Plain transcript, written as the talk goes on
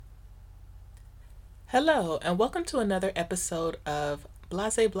Hello, and welcome to another episode of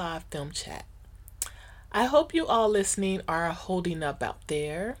Blase Blah Film Chat. I hope you all listening are holding up out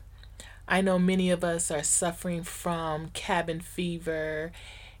there. I know many of us are suffering from cabin fever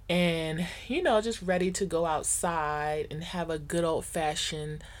and, just ready to go outside and have a good old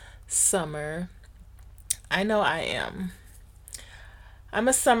fashioned summer. I know I am. I'm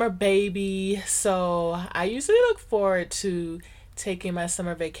a summer baby, so I usually look forward to taking my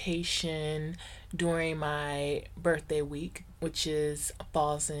summer vacation during my birthday week, which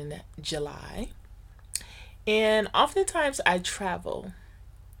falls in July. And oftentimes I travel.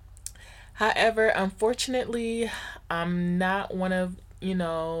 However, unfortunately, I'm not one of,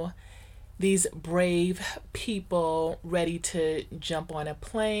 these brave people ready to jump on a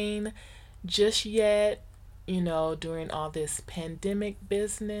plane just yet, during all this pandemic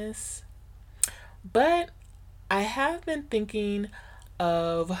business. But I have been thinking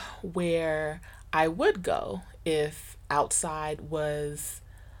of where I would go if outside was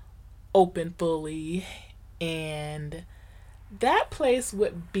open fully, and that place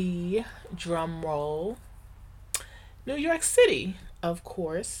would be, drum roll, New York City, of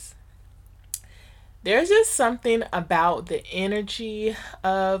course. There's just something about the energy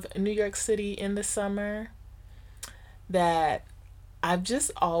of New York City in the summer that I've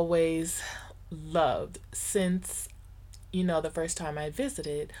just always loved since, the first time I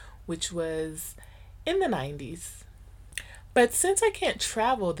visited, which was in the 90s. But since I can't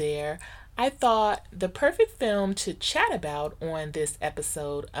travel there, I thought the perfect film to chat about on this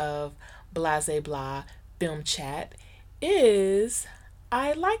episode of Blase Blah Film Chat is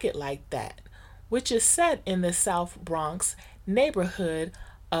I Like It Like That, which is set in the South Bronx neighborhood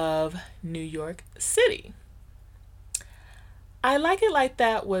of New York City. I Like It Like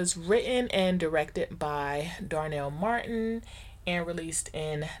That was written and directed by Darnell Martin and released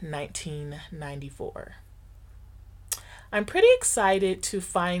in 1994. I'm pretty excited to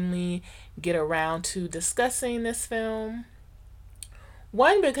finally get around to discussing this film.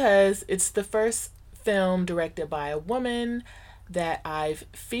 One, because it's the first film directed by a woman that I've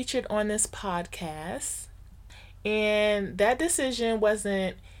featured on this podcast. And that decision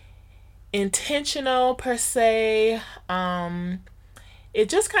wasn't intentional per se. It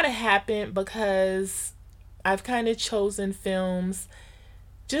just kind of happened because I've kind of chosen films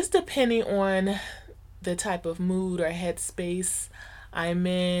just depending on the type of mood or headspace I'm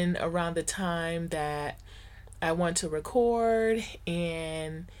in around the time that I want to record.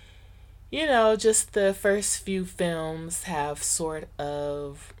 And, just the first few films have sort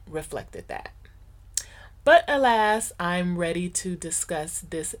of reflected that. But alas, I'm ready to discuss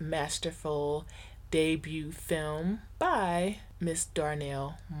this masterful debut film by Miss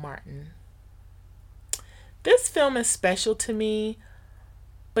Darnell Martin. This film is special to me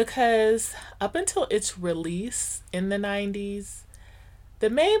because up until its release in the 90s,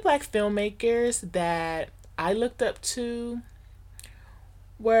 the main black filmmakers that I looked up to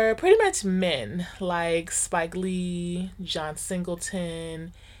were pretty much men like Spike Lee, John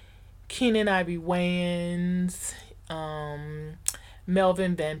Singleton, Keenen Ivory Wayans,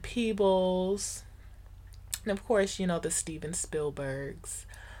 Melvin Van Peebles, and of course, the Steven Spielbergs.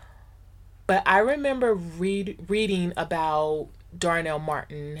 But I remember reading about Darnell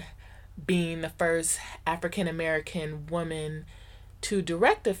Martin being the first African American woman to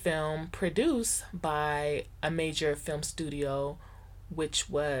direct a film produced by a major film studio, which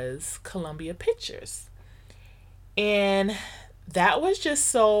was Columbia Pictures. And that was just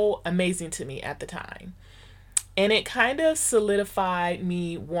so amazing to me at the time. And it kind of solidified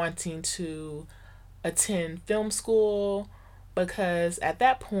me wanting to attend film school because at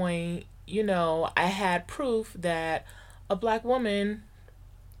that point, I had proof that a black woman,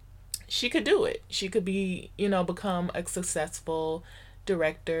 she could do it. She could be, become a successful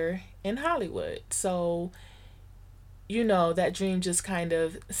director in Hollywood. So, that dream just kind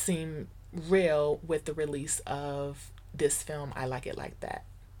of seemed real with the release of this film, I Like It Like That.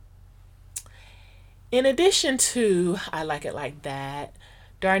 In addition to I Like It Like That,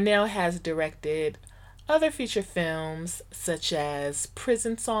 Darnell has directed other feature films such as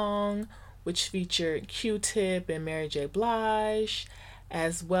Prison Song, which featured Q-Tip and Mary J. Blige,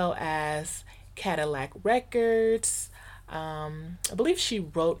 as well as Cadillac Records. I believe she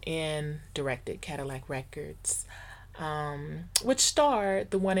wrote and directed Cadillac Records, which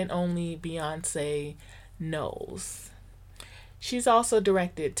starred the one and only Beyonce Knowles. She's also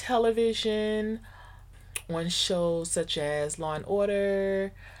directed television on shows such as Law and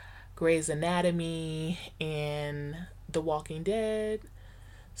Order, Grey's Anatomy, and The Walking Dead.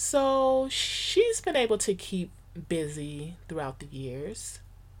 So she's been able to keep busy throughout the years.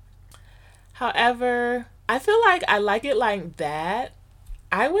 However, I feel like I like it like that.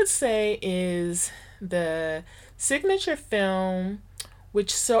 I would say is the signature film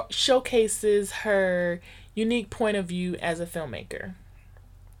which showcases her unique point of view as a filmmaker.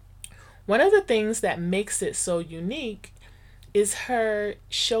 One of the things that makes it so unique is her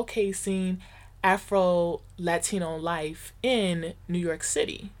showcasing Afro Latino life in New York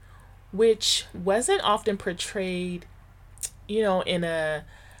City, which wasn't often portrayed, in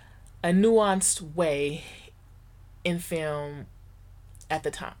a nuanced way in film at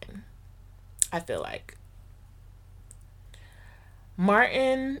the time, I feel like.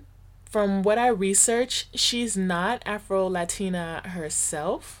 Martin, from what I researched, she's not Afro Latina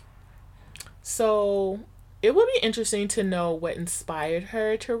herself. So it would be interesting to know what inspired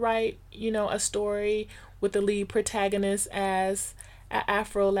her to write, a story with the lead protagonist as an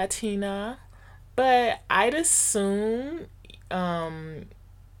Afro Latina. But I'd assume um,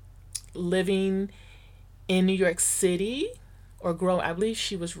 living in New York City or growing, I believe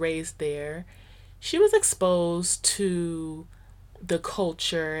she was raised there, she was exposed to the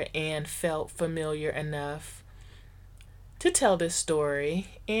culture and felt familiar enough to tell this story.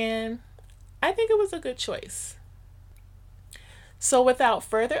 And I think it was a good choice. So, without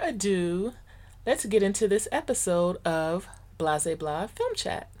further ado, let's get into this episode of Blase Blah Film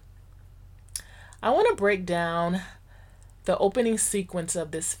Chat. I want to break down the opening sequence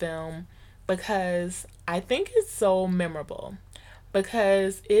of this film because I think it's so memorable,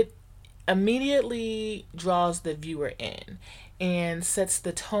 because it immediately draws the viewer in and sets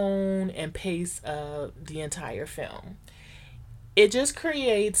the tone and pace of the entire film. It just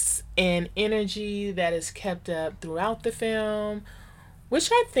creates an energy that is kept up throughout the film, which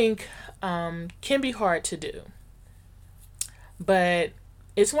I think can be hard to do. But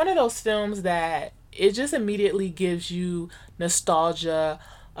it's one of those films that it just immediately gives you nostalgia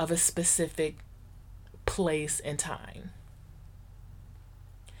of a specific place and time.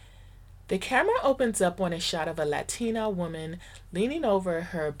 The camera opens up on a shot of a Latina woman leaning over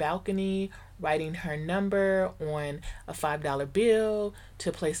her balcony, writing her number on a $5 bill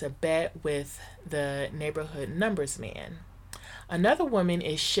to place a bet with the neighborhood numbers man. Another woman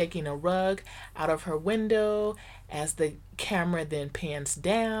is shaking a rug out of her window as the camera then pans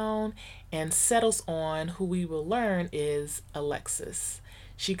down and settles on who we will learn is Alexis.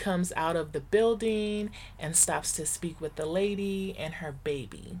 She comes out of the building and stops to speak with the lady and her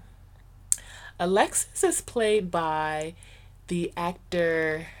baby. Alexis is played by the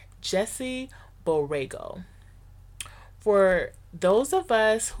actor Jesse Borrego. For those of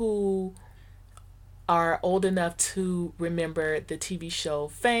us who are old enough to remember the TV show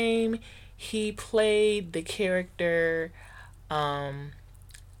Fame, he played the character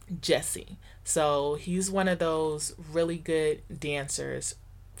Jesse. So he's one of those really good dancers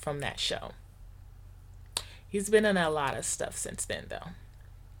from that show. He's been in a lot of stuff since then, though.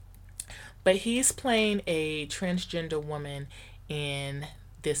 But he's playing a transgender woman in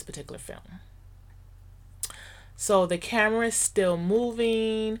this particular film. So the camera is still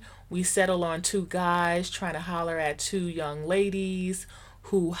moving. We settle on two guys trying to holler at two young ladies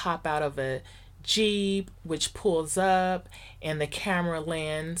who hop out of a Jeep, which pulls up, and the camera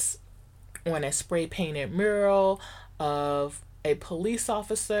lands on a spray painted mural of a police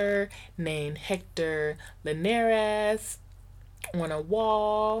officer named Hector Linares on a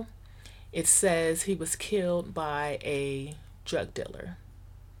wall. It says he was killed by a drug dealer.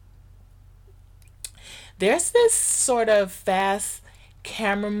 There's this sort of fast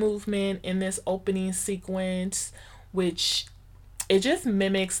camera movement in this opening sequence, which it just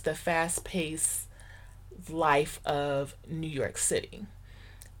mimics the fast-paced life of New York City.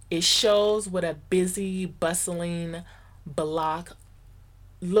 It shows what a busy, bustling block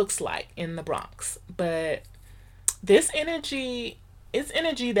looks like in the Bronx. But this energy is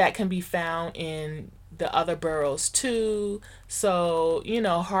energy that can be found in the other boroughs too. So,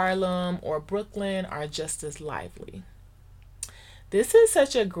 Harlem or Brooklyn are just as lively. This is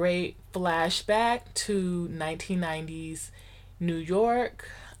such a great flashback to 1990s New York,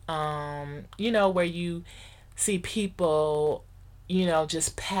 where you see people,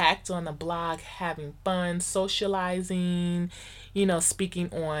 just packed on the block, having fun, socializing,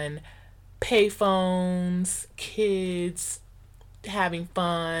 speaking on payphones, kids having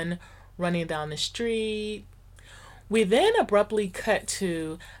fun, running down the street. We then abruptly cut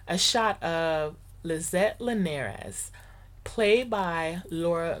to a shot of Lizette Linares, played by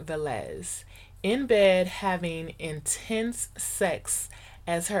Laura Velez, in bed having intense sex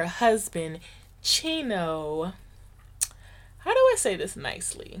as her husband, Chino. How do I say this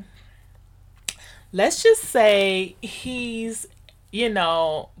nicely? Let's just say he's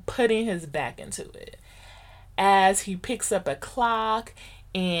putting his back into it. As he picks up a clock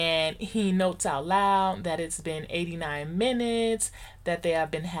and he notes out loud that it's been 89 minutes that they have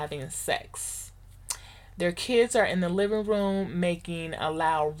been having sex. Their kids are in the living room making a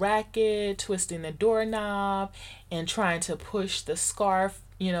loud racket, twisting the doorknob, and trying to push the scarf,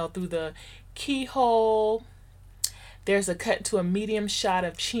 through the keyhole. There's a cut to a medium shot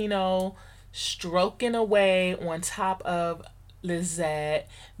of Chino stroking away on top of Lizette,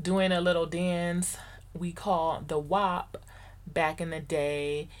 doing a little dance we call the WAP back in the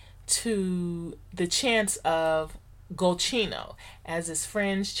day, to the chants of Go Chino as his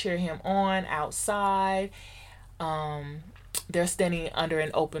friends cheer him on outside. They're standing under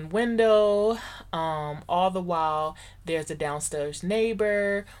an open window. All the while, there's a downstairs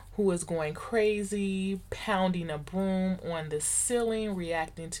neighbor who is going crazy, pounding a broom on the ceiling,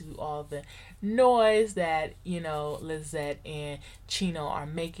 reacting to all the noise that, Lizette and Chino are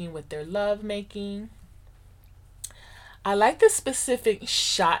making with their love making. I like the specific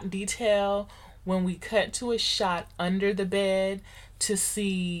shot detail when we cut to a shot under the bed to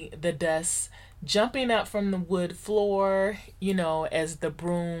see the dust jumping up from the wood floor, as the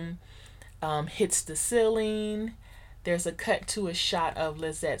broom hits the ceiling. There's a cut to a shot of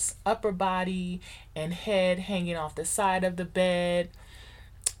Lizette's upper body and head hanging off the side of the bed.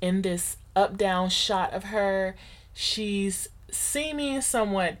 In this up-down shot of her, she's seeming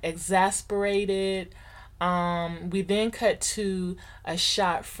somewhat exasperated. We then cut to a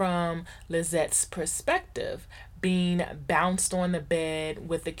shot from Lizette's perspective, being bounced on the bed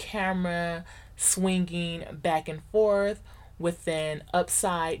with the camera swinging back and forth with an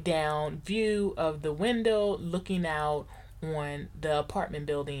upside down view of the window looking out on the apartment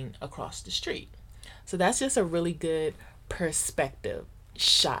building across the street. So that's just a really good perspective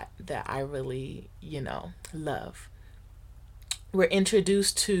shot that I really, love. We're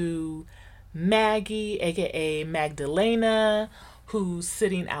introduced to Maggie, aka Magdalena, who's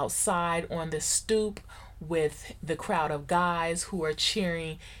sitting outside on the stoop with the crowd of guys who are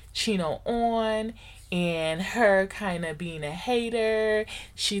cheering Chino on, and her kind of being a hater.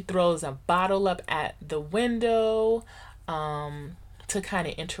 She throws a bottle up at the window to kind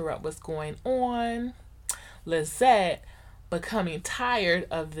of interrupt what's going on. Lizette, becoming tired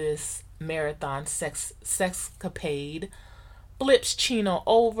of this marathon sexcapade, flips Chino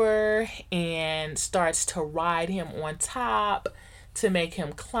over and starts to ride him on top to make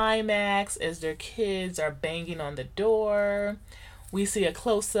him climax as their kids are banging on the door. We see a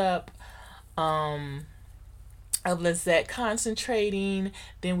close-up of Lizette concentrating.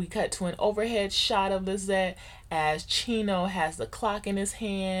 Then we cut to an overhead shot of Lizette as Chino has the clock in his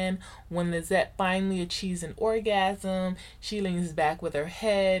hand. When Lizette finally achieves an orgasm, she leans back with her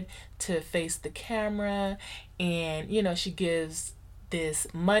head to face the camera, and she gives this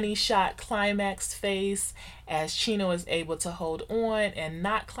money shot climax face as Chino is able to hold on and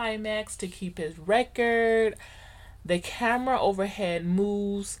not climax to keep his record. The camera overhead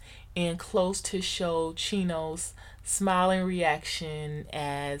moves in close to show Chino's smiling reaction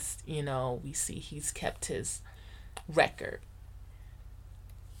as, we see he's kept his record.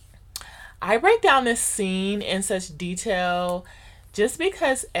 I break down this scene in such detail just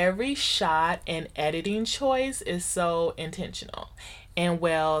because every shot and editing choice is so intentional and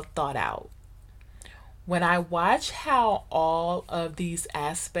well thought out. When I watch how all of these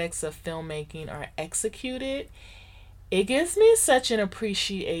aspects of filmmaking are executed, it gives me such an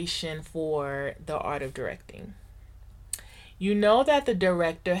appreciation for the art of directing. You know that the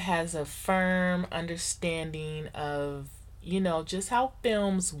director has a firm understanding of, just how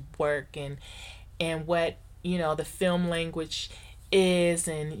films work and what, the film language is.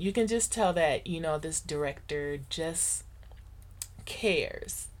 And you can just tell that, this director just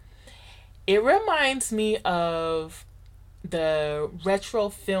cares. It reminds me of the retro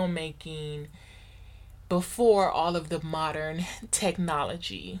filmmaking before all of the modern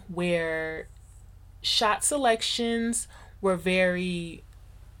technology, where shot selections were very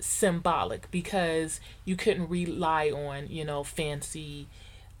symbolic because you couldn't rely on, fancy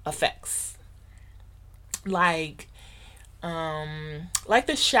effects. Like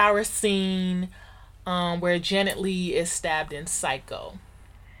the shower scene where Janet Leigh is stabbed in Psycho.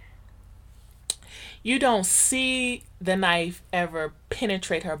 You don't see the knife ever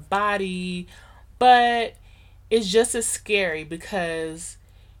penetrate her body, but it's just as scary because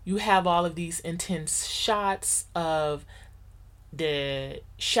you have all of these intense shots of the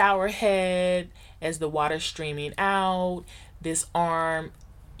shower head as the water streaming out, this arm,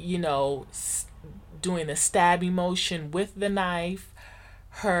 doing the stabbing motion with the knife,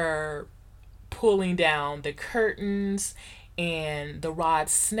 her pulling down the curtains, and the rod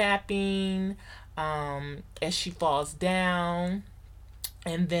snapping as she falls down.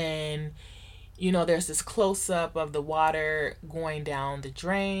 And then, there's this close up of the water going down the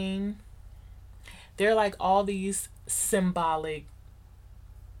drain. They're like all these symbolic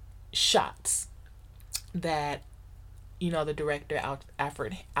shots that, the director,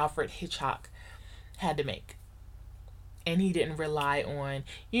 Alfred Hitchcock, had to make. And he didn't rely on,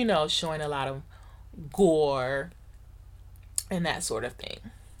 showing a lot of gore and that sort of thing.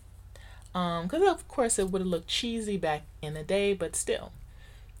 Because, of course, it would have looked cheesy back in the day, but still,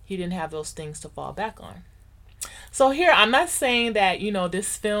 he didn't have those things to fall back on. So here, I'm not saying that,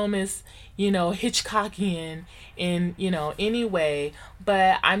 this film is, Hitchcockian in, any way,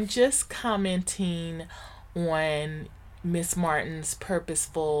 but I'm just commenting on Miss Martin's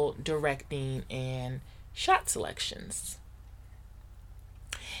purposeful directing and shot selections.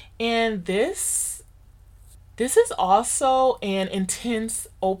 And this is also an intense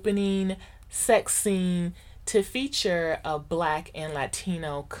opening sex scene to feature a Black and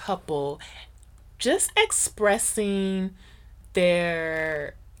Latino couple just expressing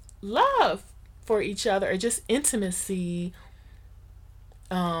their love for each other, or just intimacy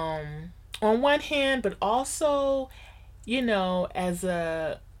on one hand, but also, as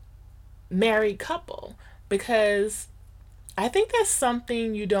a married couple, because I think that's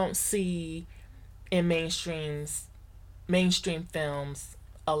something you don't see in mainstream films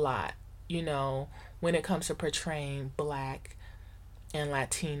a lot, when it comes to portraying Black and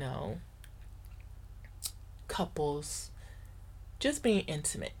Latino couples just being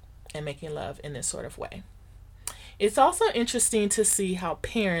intimate and making love in this sort of way. It's also interesting to see how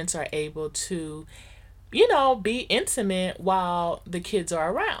parents are able to, be intimate while the kids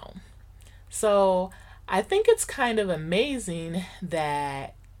are around. So I think it's kind of amazing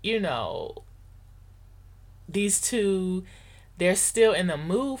that, these two, they're still in the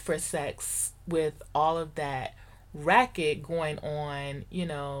mood for sex with all of that racket going on,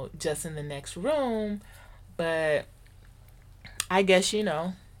 just in the next room. But I guess,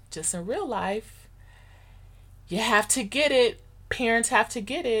 just in real life, you have to get it. Parents have to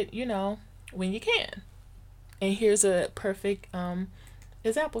get it, when you can. And here's a perfect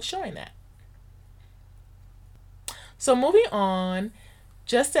example showing that. So moving on,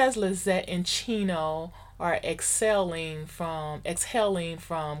 just as Lizette and Chino are exhaling from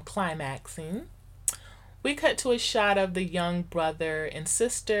climaxing, we cut to a shot of the young brother and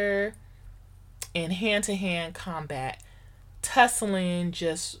sister in hand-to-hand combat, tussling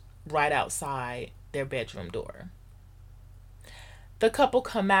just right outside their bedroom door. The couple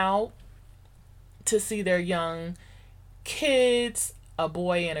come out to see their young kids, a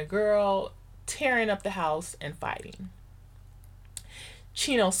boy and a girl, tearing up the house and fighting.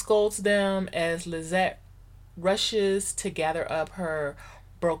 Chino scolds them as Lizette rushes to gather up her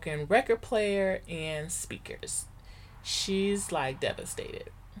broken record player and speakers. She's like devastated.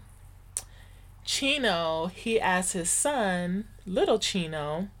 Chino, he asks his son, little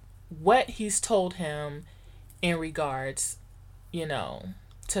Chino, what he's told him in regards,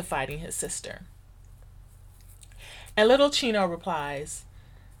 to fighting his sister. And little Chino replies,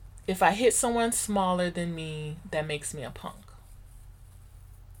 "If I hit someone smaller than me, that makes me a punk."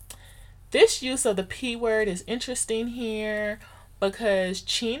 This use of the P word is interesting here because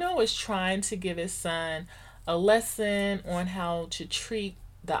Chino is trying to give his son a lesson on how to treat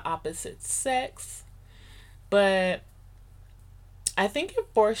the opposite sex, but I think it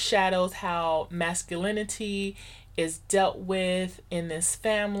foreshadows how masculinity is dealt with in this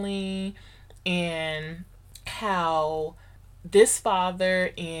family, and how this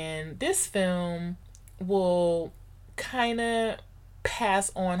father in this film will kind of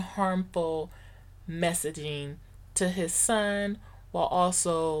pass on harmful messaging to his son while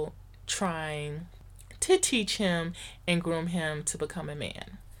also trying to teach him and groom him to become a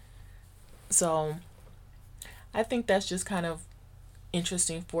man. So I think that's just kind of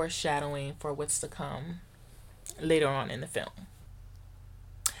interesting foreshadowing for what's to come later on in the film.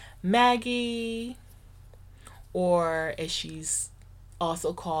 Maggie, or as she's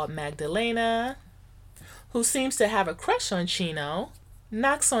also called, Magdalena, who seems to have a crush on Chino,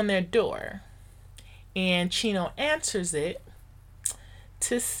 knocks on their door, and Chino answers it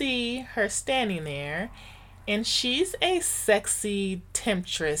to see her standing there, and she's a sexy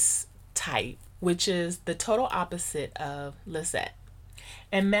temptress type, which is the total opposite of Lizette.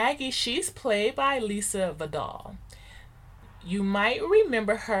 And Maggie, she's played by Lisa Vidal. You might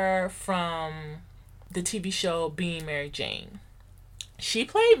remember her from the TV show Being Mary Jane. She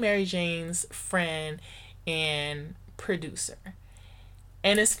played Mary Jane's friend and producer.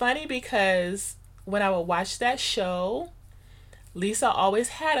 And it's funny because when I would watch that show, Lisa always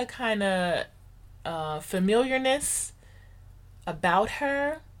had a kind of familiarness about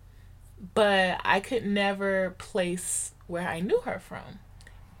her, but I could never place where I knew her from.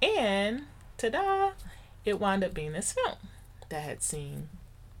 And ta-da, it wound up being this film that I had seen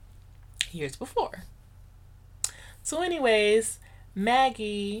years before. So, anyways,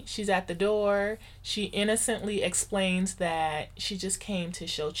 Maggie, she's at the door. She innocently explains that she just came to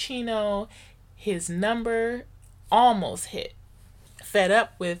show Chino his number almost hit. Fed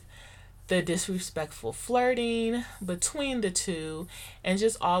up with the disrespectful flirting between the two and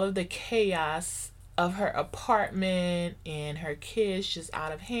just all of the chaos of her apartment and her kids just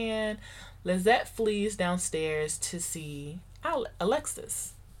out of hand, Lizette flees downstairs to see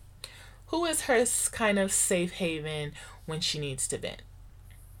Alexis, who is her kind of safe haven when she needs to vent,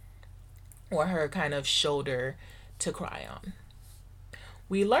 or her kind of shoulder to cry on.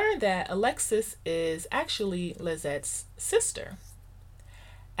 We learn that Alexis is actually Lizette's sister.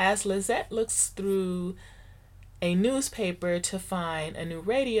 As Lizette looks through a newspaper to find a new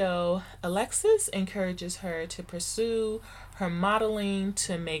radio, Alexis encourages her to pursue her modeling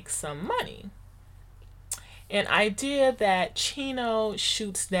to make some money. An idea that Chino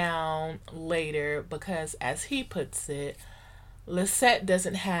shoots down later because, as he puts it, Lisette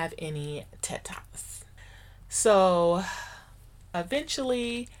doesn't have any tetas. So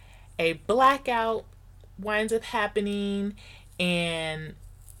eventually, a blackout winds up happening and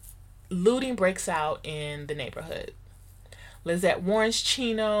looting breaks out in the neighborhood. Lizette warns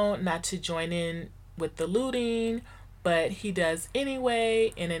Chino not to join in with the looting, but he does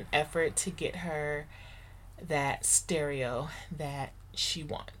anyway in an effort to get her that stereo that she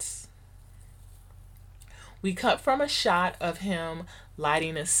wants. We cut from a shot of him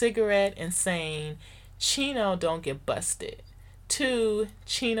lighting a cigarette and saying, "Chino, don't get busted," to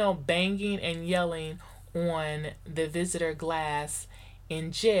Chino banging and yelling on the visitor glass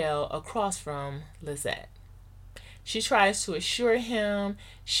in jail across from Lizette. She tries to assure him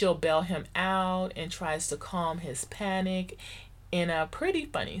she'll bail him out and tries to calm his panic in a pretty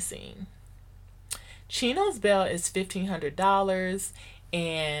funny scene. Chino's bail is $1,500,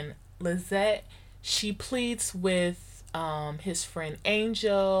 and Lizette, she pleads with his friend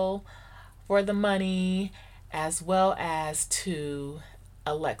Angel for the money, as well as to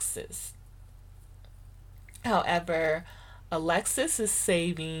Alexis. However, Alexis is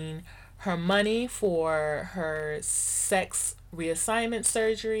saving her money for her sex reassignment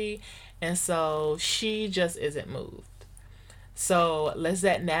surgery, and so she just isn't moved. So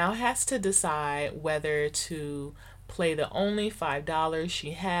Lizette now has to decide whether to play the only $5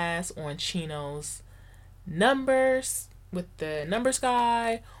 she has on Chino's numbers with the numbers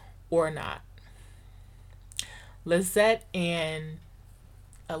guy or not. Lizette and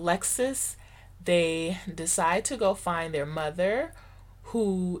Alexis, they decide to go find their mother,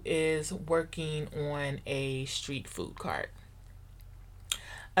 who is working on a street food cart.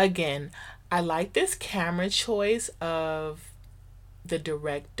 Again, I like this camera choice of the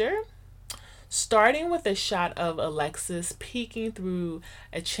director, starting with a shot of Alexis peeking through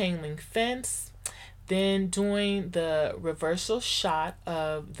a chain link fence, then doing the reversal shot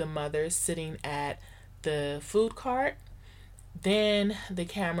of the mother sitting at the food cart. Then the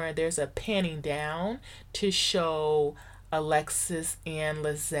camera, there's a panning down to show Alexis and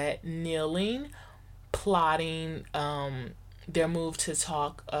Lizette kneeling, plotting their move to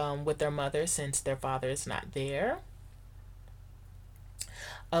talk with their mother since their father is not there.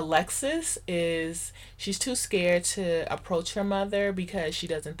 Alexis she's too scared to approach her mother because she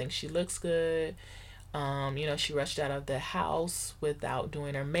doesn't think she looks good. She rushed out of the house without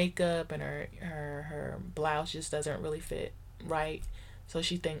doing her makeup, and her blouse just doesn't really fit right. So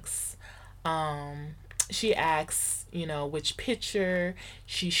she thinks, she asks, which picture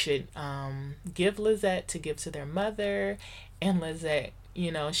she should give Lizette to give to their mother. And Lizette,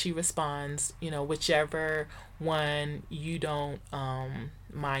 she responds, whichever one you don't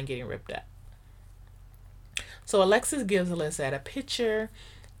mind getting ripped up. So Alexis gives Lizette a picture,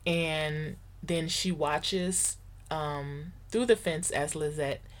 and then she watches through the fence as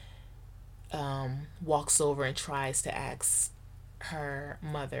Lizette walks over and tries to ask her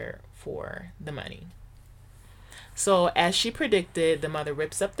mother for the money. So as she predicted, the mother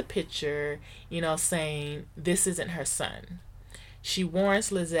rips up the picture, saying this isn't her son. She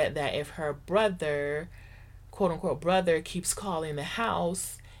warns Lizette that if her brother, quote unquote brother, keeps calling the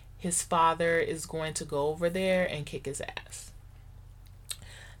house, his father is going to go over there and kick his ass.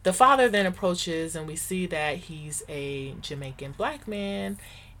 The father then approaches, and we see that he's a Jamaican black man,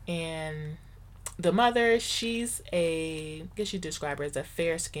 and the mother, she's I guess you describe her as a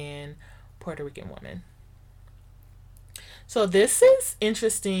fair-skinned Puerto Rican woman. So this is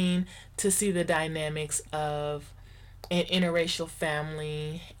interesting to see the dynamics of an interracial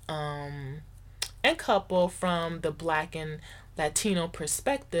family and couple from the Black and Latino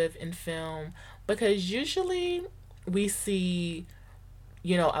perspective in film, because usually we see,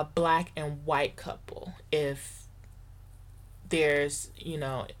 a Black and white couple if there's,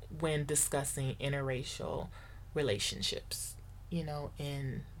 when discussing interracial relationships,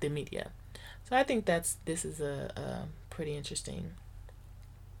 in the media. So I think this is a pretty interesting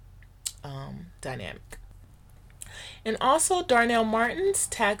dynamic. And also Darnell Martin's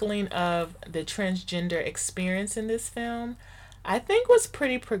tackling of the transgender experience in this film, I think was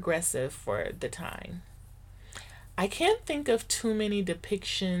pretty progressive for the time. I can't think of too many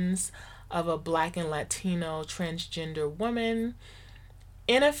depictions of a Black and Latino transgender woman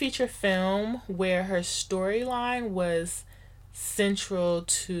in a feature film where her storyline was central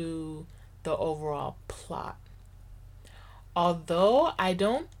to the overall plot. Although I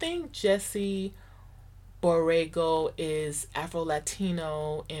don't think Jesse Borrego is Afro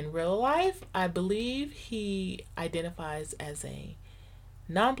Latino in real life, I believe he identifies as a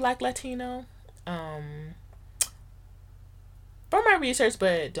non Black Latino. Um, from my research,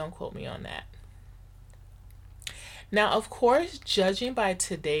 but don't quote me on that. Now, of course, judging by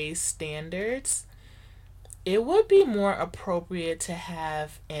today's standards, it would be more appropriate to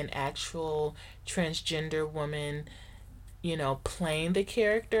have an actual transgender woman, playing the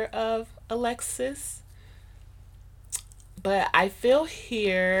character of Alexis. But I feel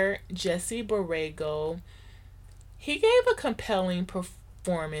here Jesse Borrego, he gave a compelling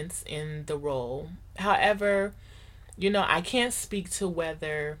performance in the role. However, I can't speak to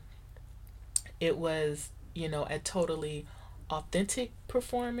whether it was, a totally authentic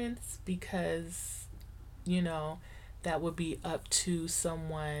performance, because, that would be up to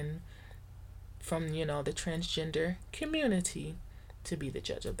someone from, the transgender community to be the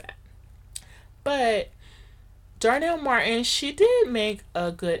judge of that. But Darnell Martin, she did make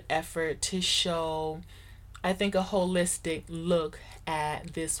a good effort to show, I think, a holistic look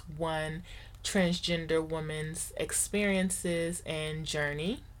at this one transgender woman's experiences and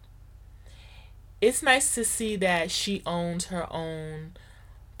journey. It's nice to see that she owns her own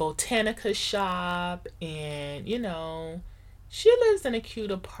botanica shop, and, she lives in a cute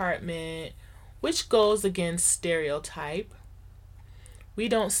apartment, which goes against stereotype. We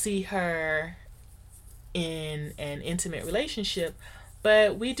don't see her in an intimate relationship,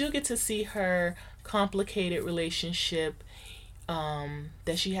 but we do get to see her complicated relationship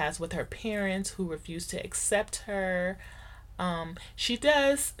that she has with her parents who refuse to accept her. She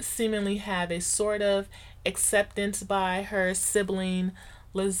does seemingly have a sort of acceptance by her sibling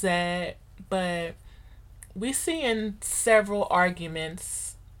Lizette, but we see in several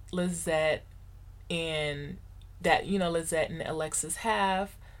arguments Lizette and Lizette and Alexis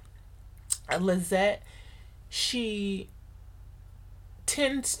have. Lizette, she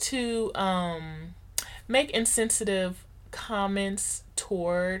tends to make insensitive comments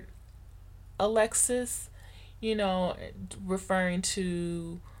toward Alexis, referring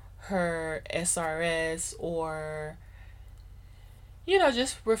to her SRS, or,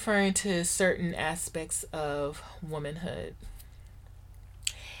 just referring to certain aspects of womanhood.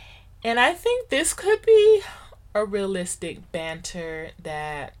 And I think this could be a realistic banter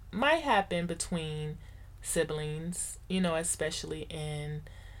that might happen between siblings, especially in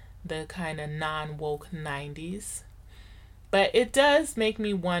the kind of non woke 90s. But it does make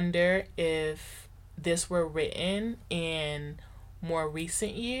me wonder if this were written in more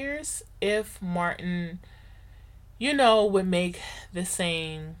recent years, if Martin, would make the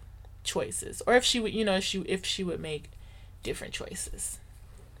same choices, or if she would, if she would make different choices.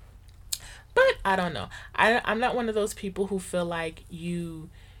 But I don't know. I'm not one of those people who feel like you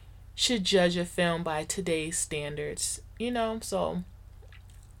should judge a film by today's standards, So,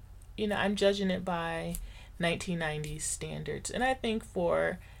 I'm judging it by 1990s standards. And I think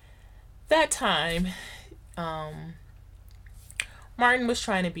for that time, Martin was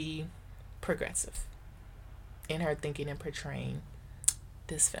trying to be progressive in her thinking and portraying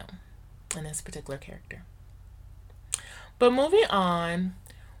this film and this particular character. But moving on,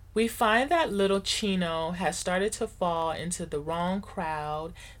 we find that little Chino has started to fall into the wrong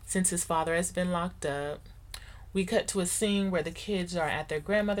crowd since his father has been locked up. We cut to a scene where the kids are at their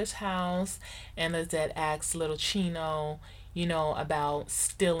grandmother's house, and Lizette asks little Chino, about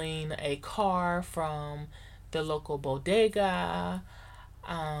stealing a car from the local bodega.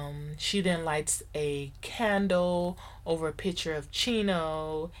 She then lights a candle over a picture of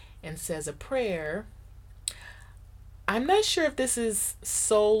Chino and says a prayer. I'm not sure if this is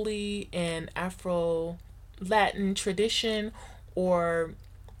solely an Afro Latin tradition or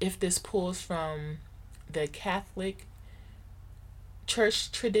if this pulls from the Catholic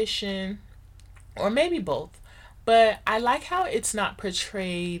church tradition, or maybe both. But I like how it's not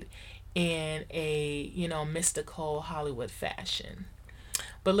portrayed in a, mystical Hollywood fashion.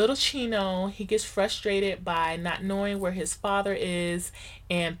 But little Chino, he gets frustrated by not knowing where his father is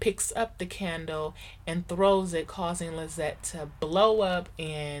and picks up the candle and throws it, causing Lizette to blow up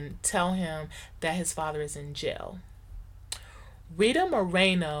and tell him that his father is in jail. Rita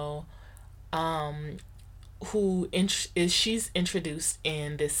Moreno, um, she's introduced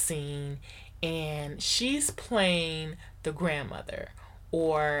in this scene, and she's playing the grandmother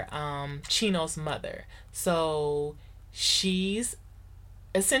or Chino's mother. So she's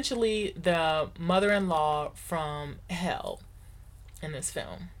essentially the mother-in-law from hell in this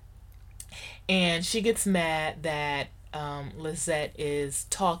film, and she gets mad that Lizette is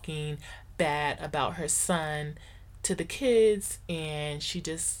talking bad about her son to the kids, and she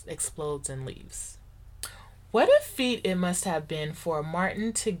just explodes and leaves. What a feat it must have been for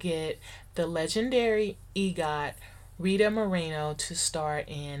Martin to get the legendary EGOT Rita Moreno to star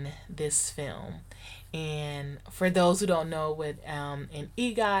in this film. And for those who don't know what an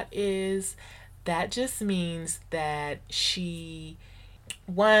EGOT is, that just means that she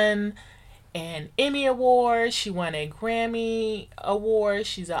won an Emmy Award, she won a Grammy Award,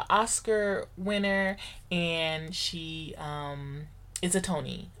 she's an Oscar winner, and she is a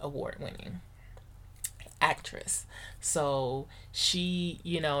Tony Award winning actress. So she,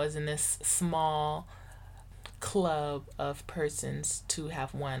 is in this small club of persons to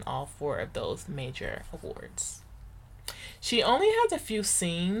have won all four of those major awards. She only has a few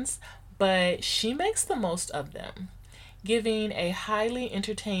scenes, but she makes the most of them, giving a highly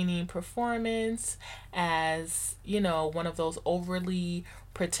entertaining performance as, one of those overly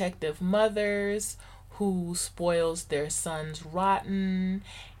protective mothers who spoils their sons rotten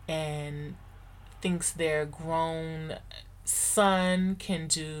and thinks their grown son can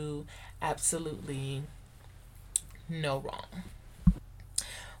do absolutely no wrong.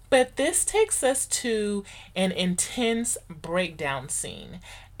 But this takes us to an intense breakdown scene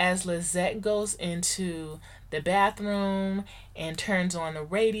as Lizette goes into the bathroom and turns on the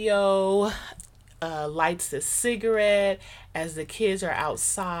radio, lights a cigarette as the kids are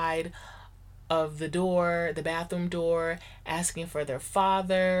outside of the bathroom door, asking for their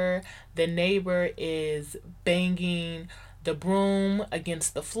father. The neighbor is banging the broom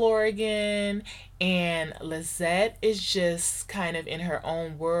against the floor again, and Lizette is just kind of in her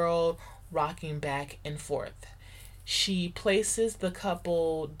own world, rocking back and forth. She places the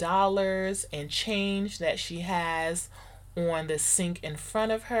couple dollars and change that she has on the sink in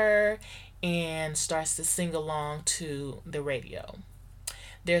front of her and starts to sing along to the radio.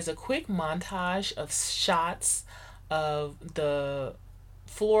 There's a quick montage of shots of the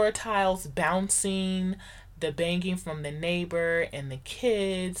floor tiles bouncing, the banging from the neighbor and the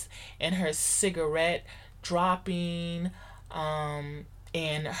kids, and her cigarette dropping,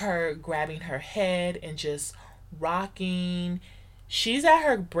 and her grabbing her head and just rocking. She's at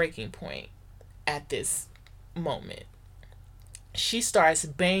her breaking point at this moment. She starts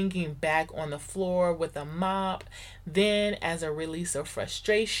banging back on the floor with a mop. Then, as a release of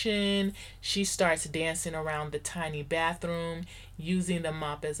frustration, she starts dancing around the tiny bathroom using the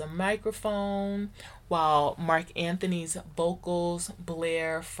mop as a microphone while Mark Anthony's vocals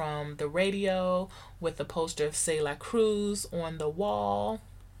blare from the radio with a poster of Celia Cruz on the wall.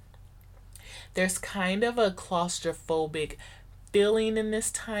 There's kind of a claustrophobic feeling in this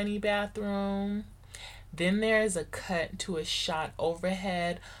tiny bathroom. Then there is a cut to a shot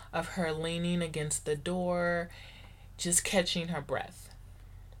overhead of her leaning against the door, just catching her breath.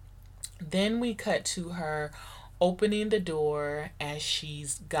 Then we cut to her opening the door as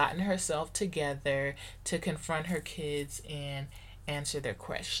she's gotten herself together to confront her kids and answer their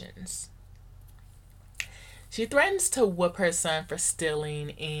questions. She threatens to whoop her son for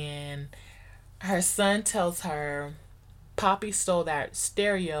stealing, and her son tells her, "Poppy stole that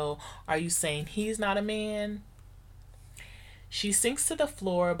stereo. Are you saying he's not a man?" She sinks to the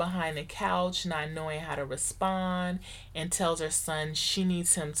floor behind the couch, not knowing how to respond, and tells her son she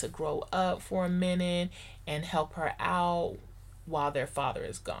needs him to grow up for a minute and help her out while their father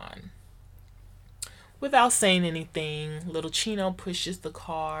is gone. Without saying anything, little Chino pushes the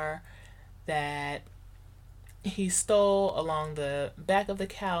car that he stole along the back of the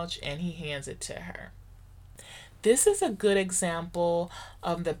couch and he hands it to her. This is a good example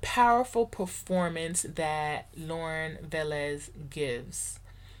of the powerful performance that Lauren Velez gives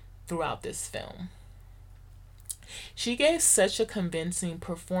throughout this film. She gave such a convincing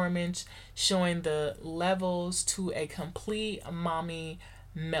performance, showing the levels to a complete mommy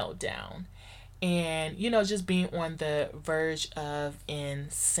meltdown. And, just being on the verge of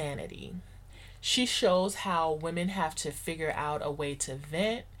insanity. She shows how women have to figure out a way to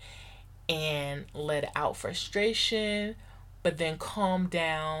vent and let out frustration, but then calm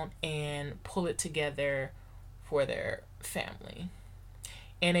down and pull it together for their family.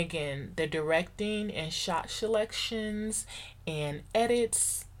 And again, the directing and shot selections and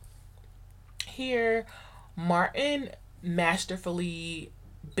edits here, Martin masterfully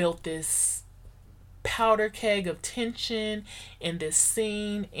built this powder keg of tension in this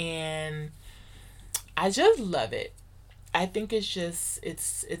scene, and I just love it. I think it's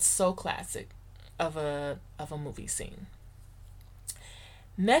so classic of a movie scene.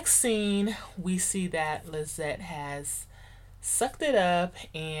 Next scene, we see that Lizette has sucked it up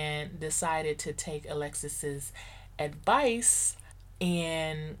and decided to take Alexis's advice,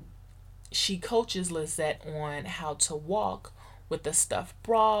 and she coaches Lizette on how to walk with a stuffed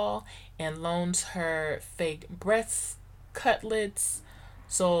bra and loans her fake breast cutlets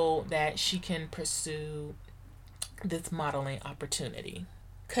so that she can pursue this modeling opportunity.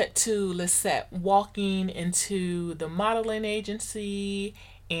 Cut to Lisette walking into the modeling agency,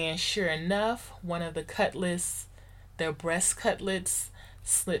 and sure enough, one of the cutlets, their breast cutlets,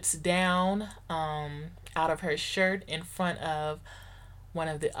 slips down out of her shirt in front of one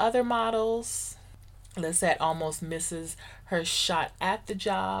of the other models. Lisette almost misses her shot at the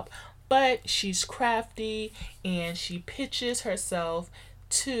job, but she's crafty and she pitches herself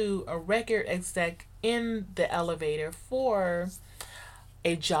to a record exec in the elevator for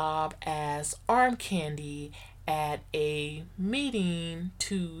a job as arm candy at a meeting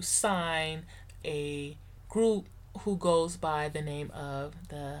to sign a group who goes by the name of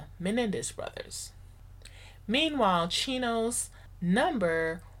the Menendez brothers. Meanwhile, Chino's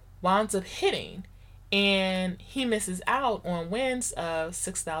number winds up hitting, and he misses out on wins of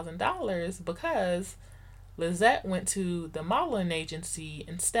 $6,000 because Lizette went to the modeling agency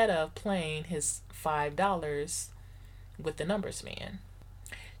instead of playing his $5 with the numbers man.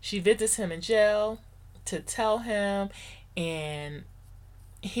 She visits him in jail to tell him, and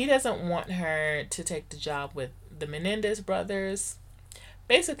he doesn't want her to take the job with the Menendez brothers,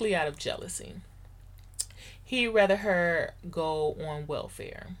 basically out of jealousy. He'd rather her go on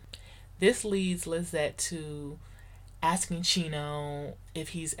welfare. This leads Lizette to asking Chino if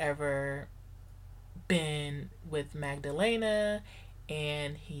he's ever been with Magdalena,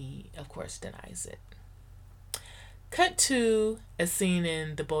 and he, of course, denies it. Cut to a scene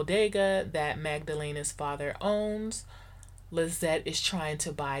in the bodega that Magdalena's father owns. Lizette is trying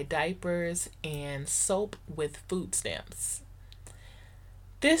to buy diapers and soap with food stamps.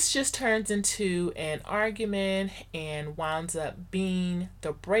 This just turns into an argument and winds up being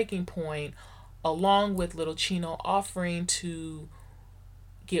the breaking point, along with little Chino offering to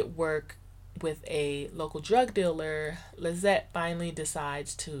get work with a local drug dealer. Lizette finally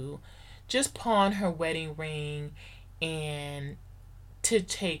decides to just pawn her wedding ring and to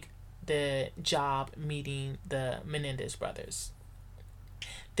take the job meeting the Menendez brothers.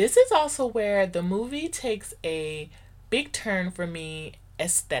 This is also where the movie takes a big turn for me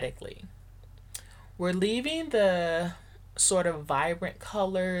aesthetically. We're leaving the sort of vibrant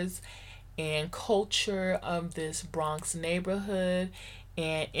colors and culture of this Bronx neighborhood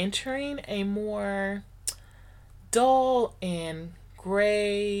and entering a more dull and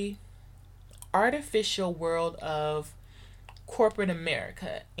gray artificial world of corporate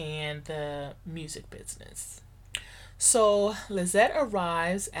America and the music business. So Lizette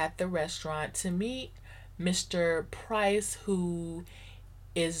arrives at the restaurant to meet Mr. Price, who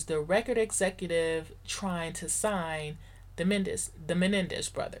is the record executive trying to sign the Menendez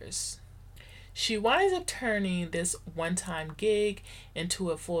brothers. She winds up turning this one-time gig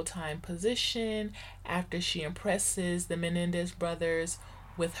into a full-time position after she impresses the Menendez brothers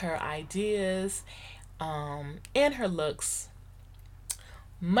with her ideas and her looks,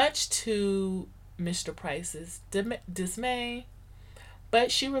 much to Mr. Price's dismay. But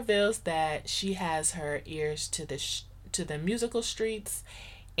she reveals that she has her ears to the musical streets,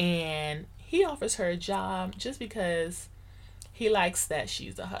 and he offers her a job just because he likes that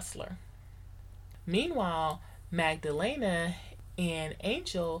she's a hustler. Meanwhile, Magdalena and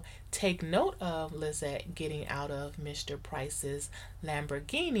Angel take note of Lizette getting out of Mr. Price's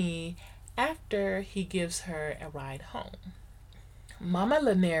Lamborghini after he gives her a ride home. Mama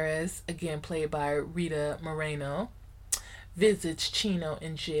Linares, again played by Rita Moreno, visits Chino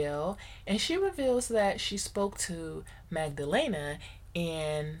in jail, and she reveals that she spoke to Magdalena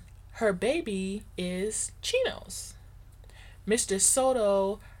and her baby is Chino's. Mr.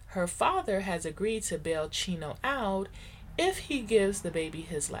 Soto, her father, has agreed to bail Chino out if he gives the baby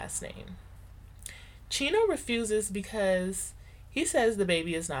his last name. Chino refuses because he says the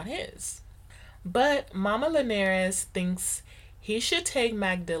baby is not his. But Mama Linares thinks he should take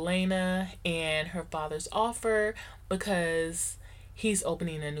Magdalena and her father's offer because he's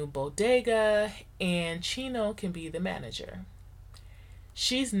opening a new bodega and Chino can be the manager.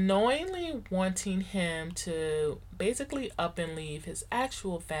 She's knowingly wanting him to basically up and leave his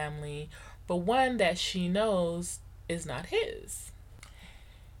actual family for one that she knows is not his.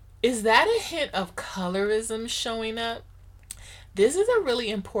 Is that a hint of colorism showing up? This is a really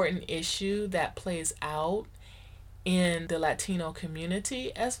important issue that plays out in the Latino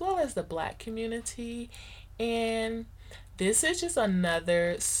community as well as the Black community. And this is just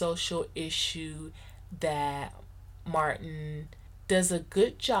another social issue that Martin does a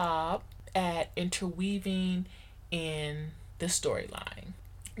good job at interweaving in the storyline,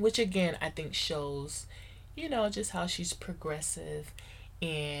 which again I think shows, just how she's progressive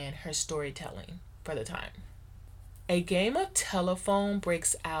in her storytelling for the time. A game of telephone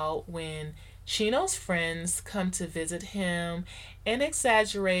breaks out when Chino's friends come to visit him and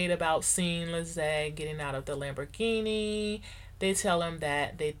exaggerate about seeing Lizette getting out of the Lamborghini. They tell him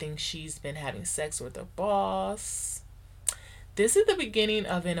that they think she's been having sex with her boss. This is the beginning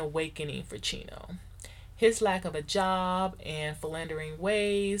of an awakening for Chino. His lack of a job and philandering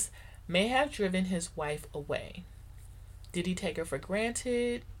ways may have driven his wife away. Did he take her for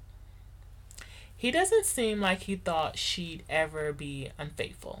granted? He doesn't seem like he thought she'd ever be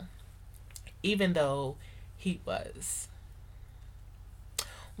unfaithful, even though he was.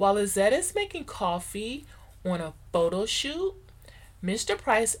 While Lizette is making coffee on a photo shoot, Mr.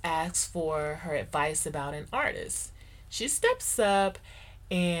 Price asks for her advice about an artist. She steps up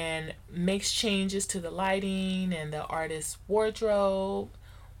and makes changes to the lighting and the artist's wardrobe.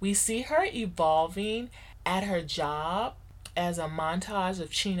 We see her evolving at her job as a montage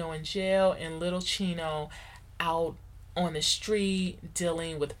of Chino in jail and little Chino out on the street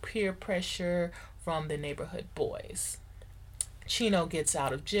dealing with peer pressure from the neighborhood boys. Chino gets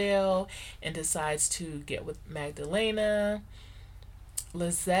out of jail and decides to get with Magdalena.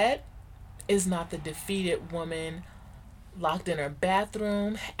 Lizette is not the defeated woman locked in her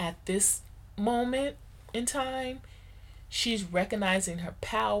bathroom at this moment in time. She's recognizing her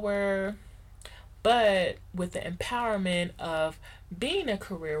power, but with the empowerment of being a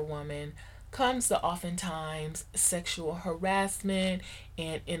career woman comes the oftentimes sexual harassment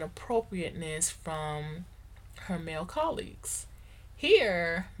and inappropriateness from her male colleagues.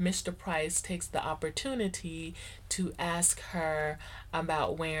 Here, Mr. Price takes the opportunity to ask her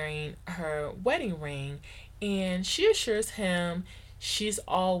about wearing her wedding ring, and she assures him she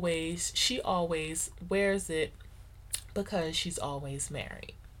always wears it because she's always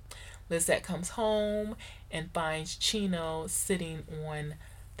married. Lizette comes home and finds Chino sitting on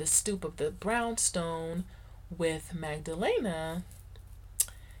the stoop of the brownstone with Magdalena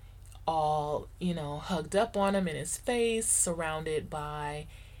all, hugged up on him in his face, surrounded by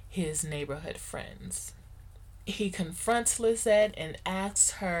his neighborhood friends. He confronts Lizette and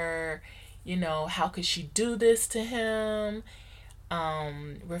asks her, how could she do this to him?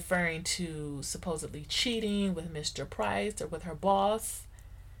 Referring to supposedly cheating with Mr. Price or with her boss.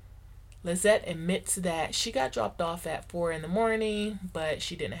 Lizette admits that she got dropped off at 4 a.m, but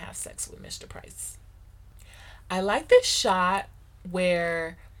she didn't have sex with Mr. Price. I like this shot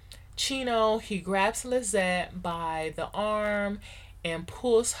where Chino, he grabs Lizette by the arm and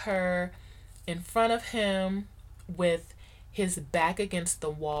pulls her in front of him with his back against the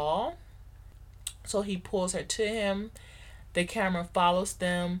wall. So he pulls her to him. The camera follows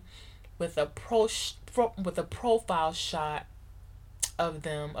them with a profile shot of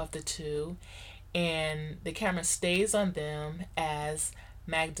the two, and the camera stays on them as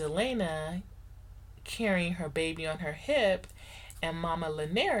Magdalena, carrying her baby on her hip, and Mama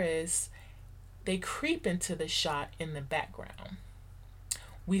Linares, they creep into the shot in the background.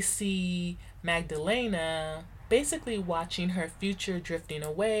 We see Magdalena basically watching her future drifting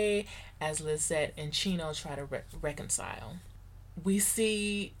away as Lizette and Chino try to reconcile. We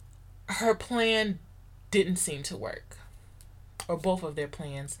see her plan didn't seem to work, or both of their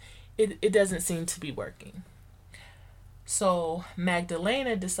plans. It doesn't seem to be working. So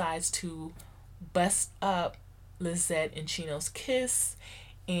Magdalena decides to bust up Lizette and Chino's kiss,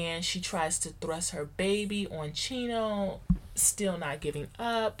 and she tries to thrust her baby on Chino, still not giving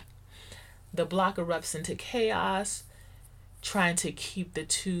up. The block erupts into chaos, trying to keep the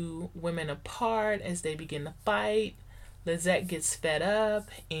two women apart as they begin to fight. Lizette gets fed up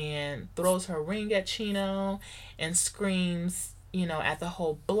and throws her ring at Chino and screams, at the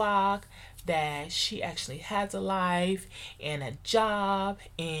whole block that she actually has a life and a job,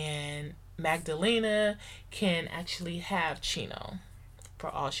 and Magdalena can actually have Chino for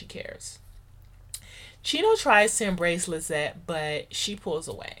all she cares. Chino tries to embrace Lizette, but she pulls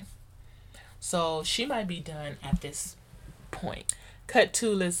away. So she might be done at this point. Cut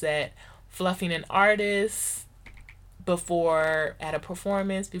to Lizette fluffing an artist before at a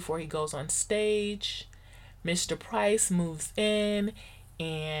performance before he goes on stage. Mr. Price moves in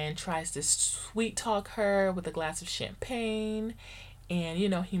and tries to sweet talk her with a glass of champagne. And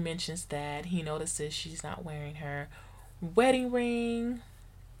he mentions that he notices she's not wearing her wedding ring.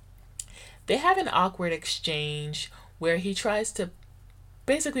 They have an awkward exchange where he tries to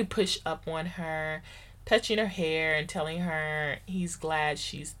basically push up on her, touching her hair and telling her he's glad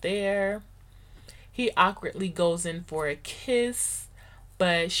she's there. He awkwardly goes in for a kiss,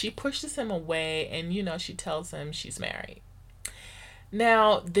 but she pushes him away and, she tells him she's married.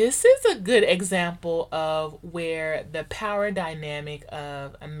 Now, this is a good example of where the power dynamic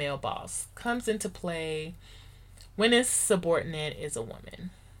of a male boss comes into play when his subordinate is a woman.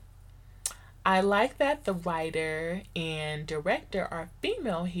 I like that the writer and director are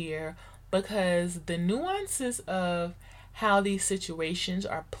female here because the nuances of how these situations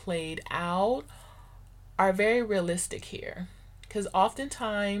are played out are very realistic here. Because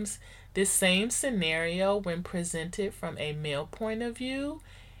oftentimes, this same scenario, when presented from a male point of view,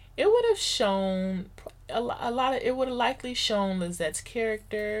 it would have shown a lot of it would have likely shown Lizette's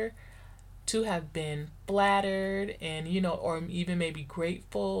character to have been flattered and or even maybe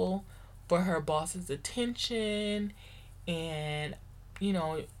grateful for her boss's attention, and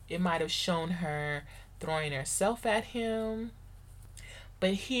it might have shown her throwing herself at him.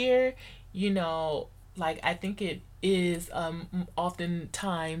 But here, like I think it is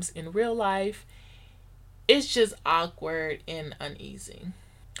oftentimes in real life, it's just awkward and uneasy.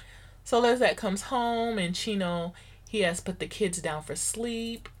 So Lizette comes home and Chino, he has put the kids down for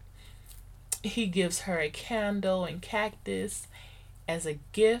sleep. He gives her a candle and cactus as a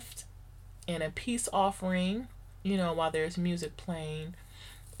gift and a peace offering, while there's music playing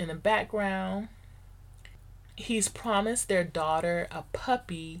in the background. He's promised their daughter a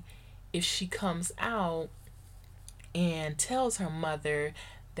puppy if she comes out and tells her mother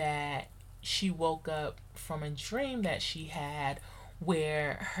that she woke up from a dream that she had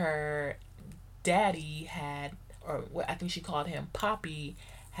where her daddy had, or I think she called him Poppy,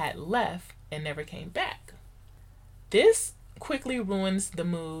 had left and never came back. This quickly ruins the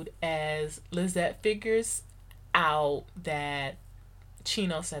mood as Lizette figures out that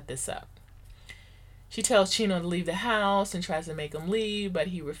Chino set this up. She tells Chino to leave the house and tries to make him leave, but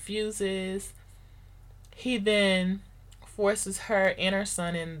he refuses. He then forces her and her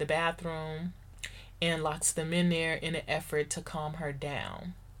son in the bathroom and locks them in there in an effort to calm her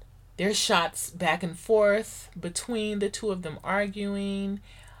down. There's shots back and forth between the two of them arguing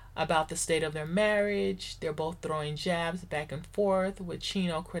about the state of their marriage. They're both throwing jabs back and forth, with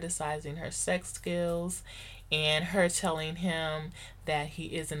Chino criticizing her sex skills and her telling him that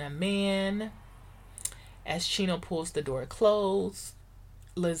he isn't a man. As Chino pulls the door closed,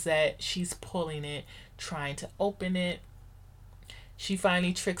 Lizette, she's pulling it, trying to open it. She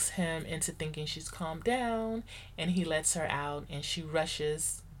finally tricks him into thinking she's calmed down, and he lets her out, and she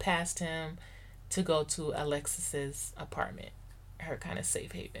rushes past him to go to Alexis's apartment, her kind of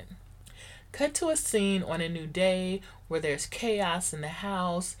safe haven. Cut to a scene on a new day where there's chaos in the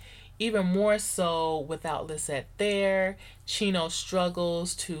house, even more so without Lizette there. Chino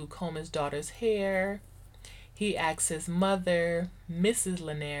struggles to comb his daughter's hair. He asks his mother, Mrs.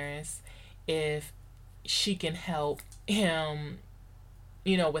 Linares, if she can help him,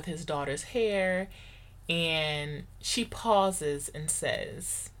 with his daughter's hair. And she pauses and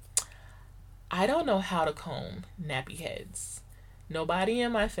says, I don't know how to comb nappy heads. Nobody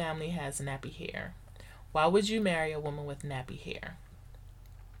in my family has nappy hair. Why would you marry a woman with nappy hair?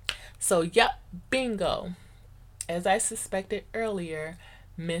 So, yep, bingo. As I suspected earlier,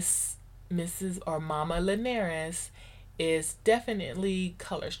 Mrs. or Mama Linares is definitely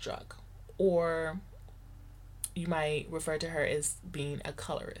color struck, or you might refer to her as being a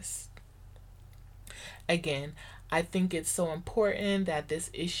colorist. Again, I think it's so important that this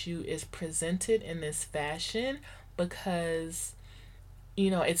issue is presented in this fashion because,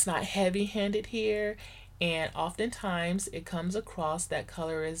 it's not heavy handed here, and oftentimes it comes across that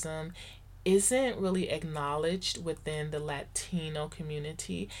colorism isn't really acknowledged within the Latino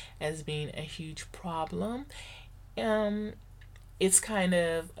community as being a huge problem. It's kind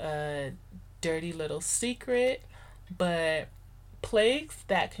of a dirty little secret, but plagues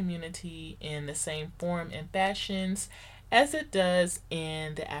that community in the same form and fashions as it does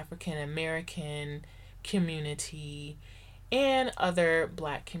in the African American community and other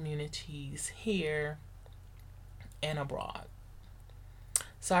black communities here and abroad.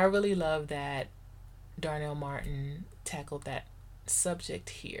 So I really love that Darnell Martin tackled that subject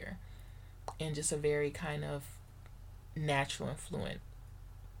here in just a very kind of natural and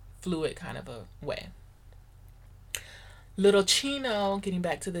fluid kind of a way. Little Chino, getting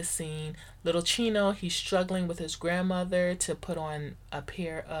back to this scene, little Chino, he's struggling with his grandmother to put on a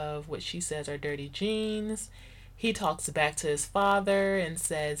pair of what she says are dirty jeans. He talks back to his father and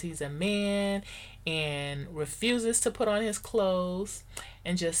says he's a man and refuses to put on his clothes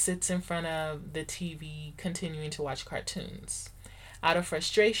and just sits in front of the TV continuing to watch cartoons. Out of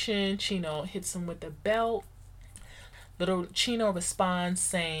frustration, Chino hits him with a belt. Little Chino responds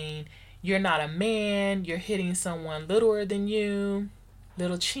saying, "You're not a man, you're hitting someone littler than you."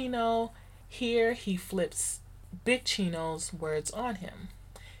 Little Chino, here he flips Big Chino's words on him.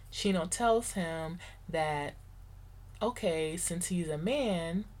 Chino tells him that, okay, since he's a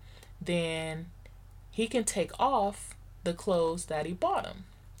man, then he can take off the clothes that he bought him.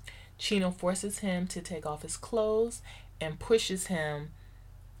 Chino forces him to take off his clothes and pushes him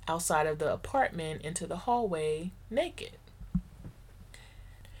outside of the apartment into the hallway naked.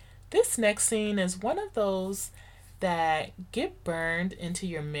 This next scene is one of those that get burned into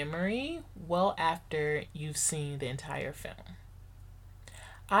your memory well after you've seen the entire film.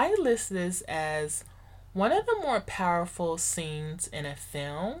 I list this as one of the more powerful scenes in a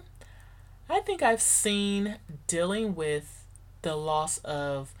film I think I've seen dealing with the loss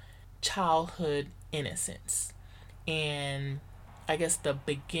of childhood innocence and I guess the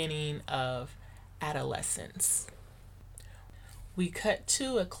beginning of adolescence. We cut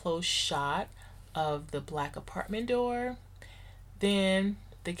to a close shot of the black apartment door. Then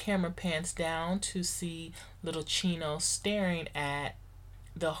the camera pans down to see little Chino staring at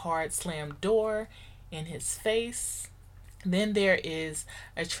the hard slammed door in his face. Then there is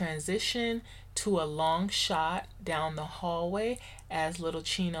a transition to a long shot down the hallway as little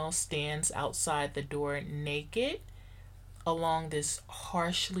Chino stands outside the door naked along this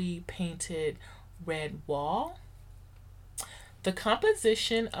harshly painted red wall. The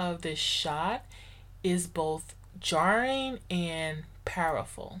composition of this shot is both jarring and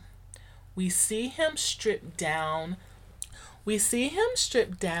powerful. We see him stripped down. We see him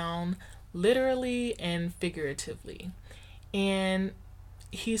stripped down literally and figuratively. And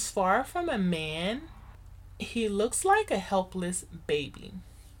he's far from a man. He looks like a helpless baby.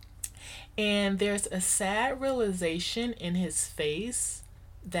 And there's a sad realization in his face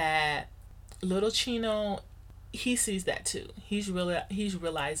that little Chino, he sees that too. He's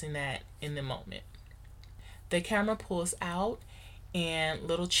realizing that in the moment. The camera pulls out and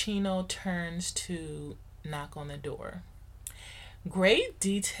little Chino turns to knock on the door. Great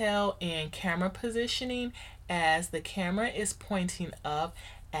detail in camera positioning as the camera is pointing up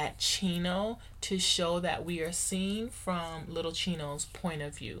at Chino to show that we are seeing from little Chino's point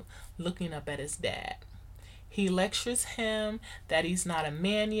of view, looking up at his dad. He lectures him that he's not a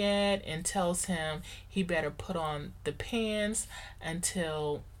man yet and tells him he better put on the pants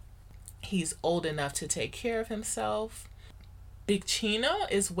until he's old enough to take care of himself. Big Chino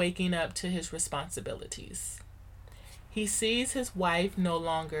is waking up to his responsibilities. He sees his wife no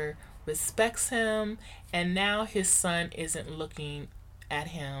longer respects him, and now his son isn't looking at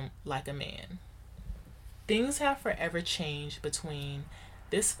him like a man. Things have forever changed between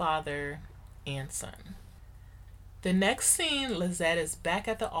this father and son. The next scene, Lizette is back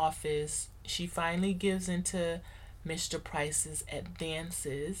at the office. She finally gives into Mr. Price's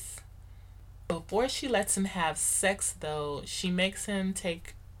advances. Before she lets him have sex, though, she makes him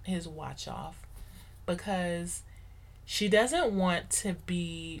take his watch off because she doesn't want to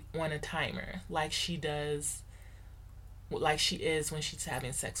be on a timer like she is when she's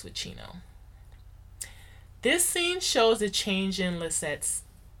having sex with Chino. This scene shows a change in Lizette's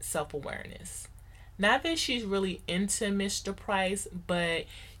self-awareness. Not that she's really into Mr. Price, but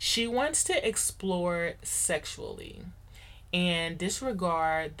she wants to explore sexually and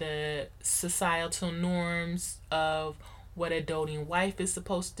disregard the societal norms of what a doting wife is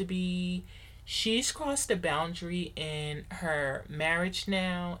supposed to be. She's crossed the boundary in her marriage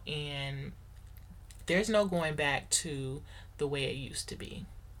now, and there's no going back to the way it used to be.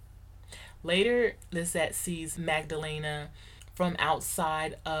 Later, Lizette sees Magdalena from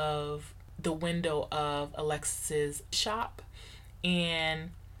outside of the window of Alexis's shop,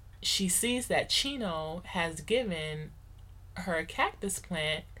 and she sees that Chino has given her cactus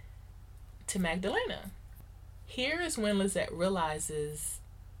plant to Magdalena. Here is when Lizette realizes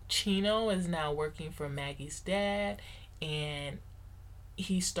Chino is now working for Maggie's dad and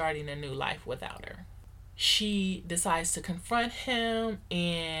he's starting a new life without her. She decides to confront him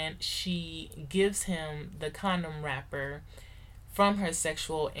and she gives him the condom wrapper from her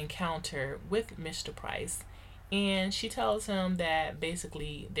sexual encounter with Mr. Price, and she tells him that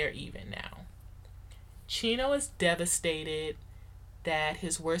basically they're even now. Chino is devastated that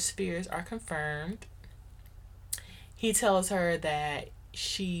his worst fears are confirmed. He tells her that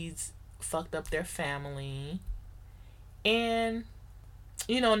she's fucked up their family, and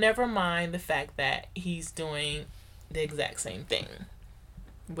never mind the fact that he's doing the exact same thing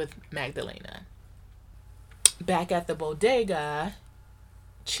with Magdalena. Back at the bodega,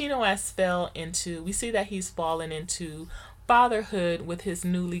 Chino we see that he's fallen into fatherhood with his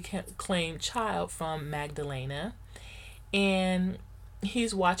newly claimed child from Magdalena. And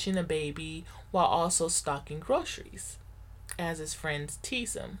he's watching the baby while also stocking groceries, as his friends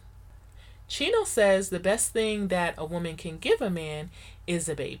tease him. Chino says the best thing that a woman can give a man is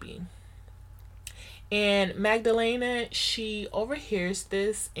a baby. And Magdalena, she overhears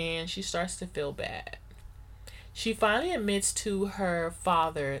this and she starts to feel bad. She finally admits to her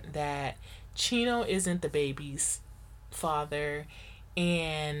father that Chino isn't the baby's father,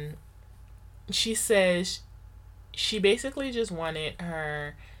 and she says she basically just wanted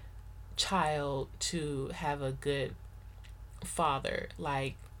her child to have a good father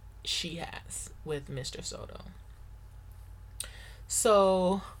like she has with Mr. Soto.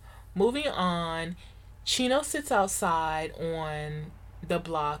 So, moving on, Chino sits outside on the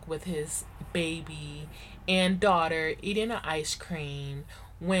block with his baby and daughter eating an ice cream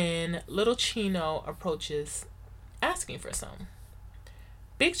when little Chino approaches asking for some.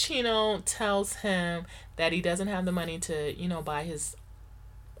 Big Chino tells him that he doesn't have the money to, buy his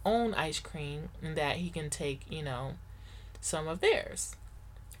own ice cream and that he can take, some of theirs.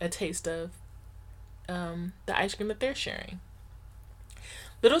 A taste of the ice cream that they're sharing.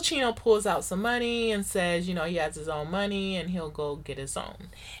 Little Chino pulls out some money and says, he has his own money and he'll go get his own.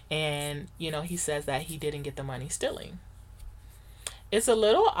 And, he says that he didn't get the money stealing. It's a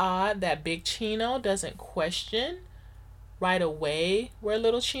little odd that Big Chino doesn't question right away where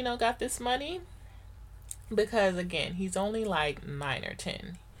Little Chino got this money. Because, again, he's only like 9 or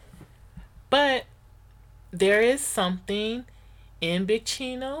 10. But there is something in Big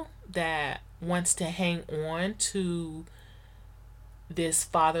Chino that wants to hang on to this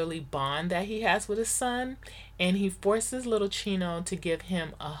fatherly bond that he has with his son, and he forces little Chino to give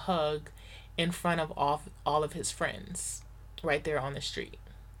him a hug in front of all of his friends right there on the street.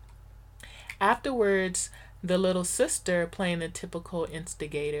 Afterwards, the little sister, playing the typical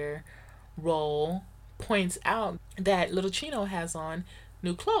instigator role, points out that little Chino has on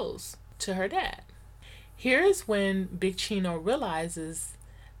new clothes to her dad. Here is when Big Chino realizes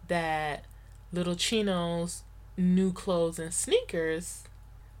that little Chino's new clothes and sneakers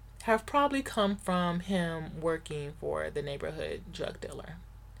have probably come from him working for the neighborhood drug dealer.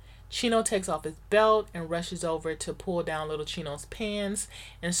 Chino takes off his belt and rushes over to pull down little Chino's pants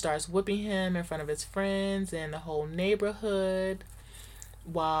and starts whipping him in front of his friends and the whole neighborhood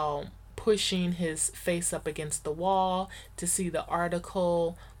while pushing his face up against the wall to see the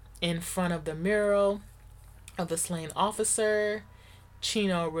article in front of the mural of the slain officer.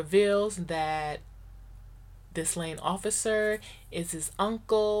 Chino reveals that the slain officer is his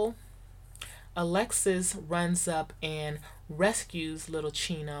uncle. Alexis runs up and rescues little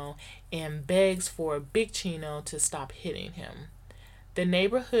Chino and begs for Big Chino to stop hitting him. The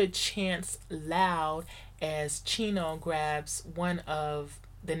neighborhood chants loud as Chino grabs one of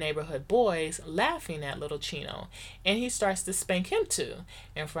the neighborhood boys, laughing at little Chino, and he starts to spank him too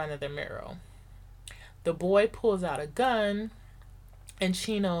in front of the mural. The boy pulls out a gun and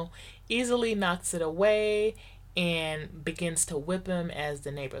Chino easily knocks it away and begins to whip him as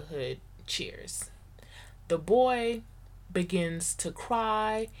the neighborhood cheers. The boy begins to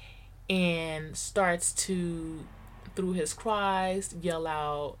cry and starts to, through his cries, yell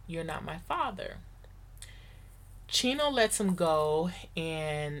out, "You're not my father." Chino lets him go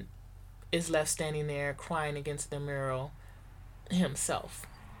and is left standing there crying against the mural himself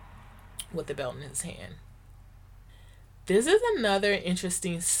with the belt in his hand. This is another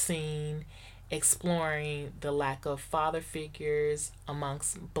interesting scene exploring the lack of father figures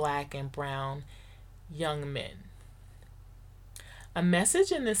amongst black and brown young men. A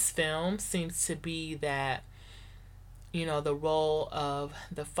message in this film seems to be that, the role of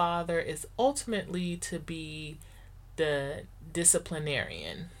the father is ultimately to be the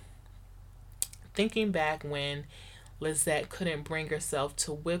disciplinarian. Thinking back when Lizette couldn't bring herself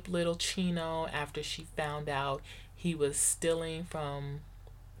to whip little Chino after she found out he was stealing from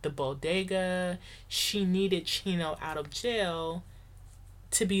the bodega. She needed Chino out of jail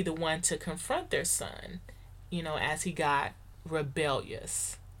to be the one to confront their son, as he got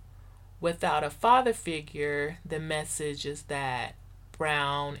rebellious. Without a father figure, the message is that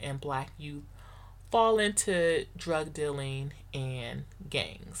brown and black youth fall into drug dealing and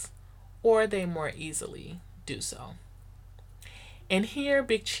gangs, or they more easily do so. And here,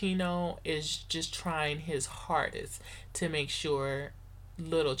 Big Chino is just trying his hardest to make sure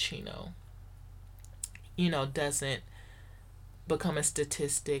little Chino, doesn't become a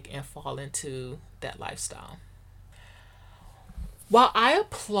statistic and fall into that lifestyle. While I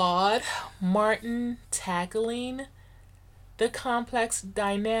applaud Martin tackling the complex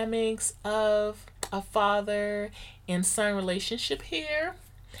dynamics of a father and son relationship here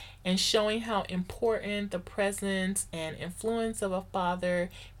and showing how important the presence and influence of a father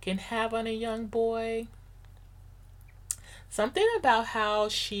can have on a young boy, something about how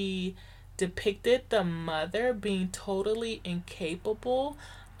she depicted the mother being totally incapable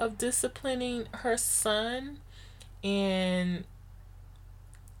of disciplining her son, and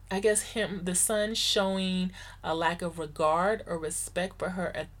I guess the son showing a lack of regard or respect for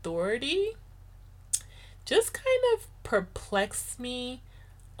her authority, just kind of perplexed me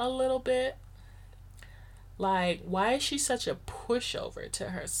a little bit. Like, why is she such a pushover to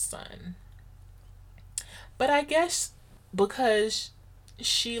her son? But I guess because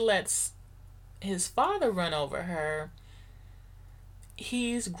she lets his father run over her,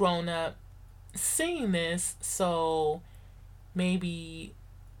 he's grown up seeing this, so maybe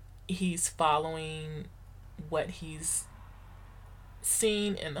he's following what he's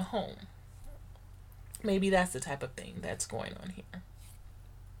seen in the home. Maybe that's the type of thing that's going on here.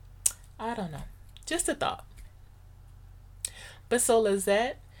 I don't know. Just a thought. But so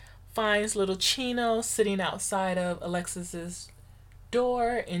Lizette finds little Chino sitting outside of Alexis's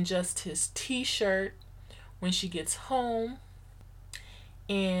door in just his t-shirt when she gets home.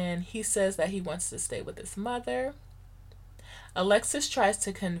 And he says that he wants to stay with his mother. Alexis tries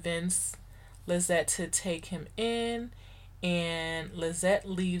to convince Lizette to take him in, and Lizette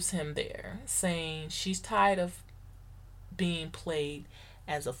leaves him there, saying she's tired of being played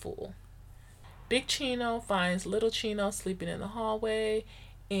as a fool. Big Chino finds little Chino sleeping in the hallway,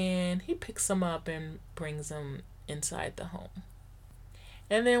 and he picks him up and brings him inside the home.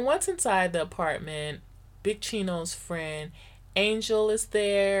 And then once inside the apartment, Big Chino's friend Angel is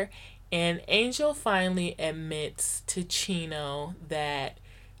there, and Angel finally admits to Chino that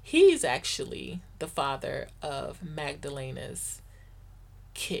he's actually the father of Magdalena's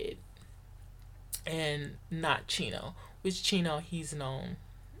kid and not Chino, which Chino he's known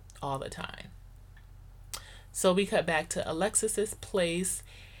all the time. So we cut back to Alexis's place,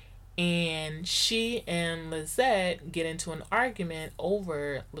 and she and Lizette get into an argument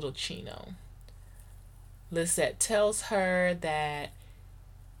over little Chino. Lizette tells her that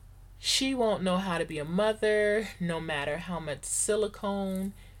she won't know how to be a mother no matter how much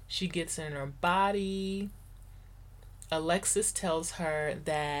silicone she gets in her body. Alexis tells her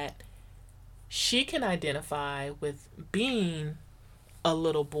that she can identify with being a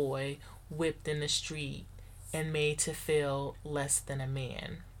little boy whipped in the street and made to feel less than a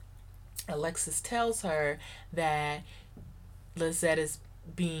man. Alexis tells her that Lizette is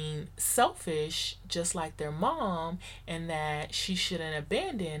being selfish just like their mom, and that she shouldn't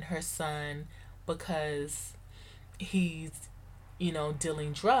abandon her son because he's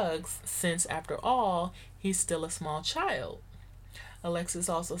dealing drugs, since after all he's still a small child. Alexis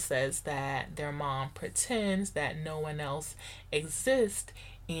also says that their mom pretends that no one else exists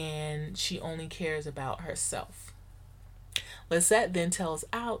and she only cares about herself. Lizette then tells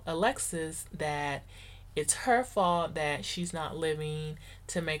out Alexis that it's her fault that she's not living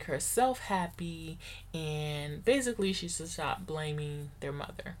to make herself happy, and basically she should stop blaming their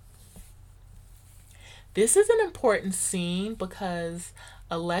mother. This is an important scene because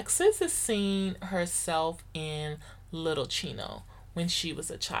Alexis is seeing herself in little Chino when she was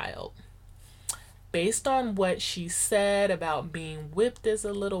a child. Based on what she said about being whipped as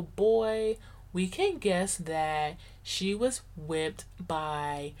a little boy, we can guess that she was whipped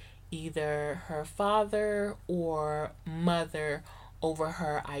by either her father or mother over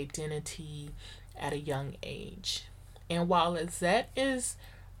her identity at a young age. And while Lizette is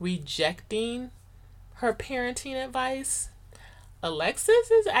rejecting her parenting advice,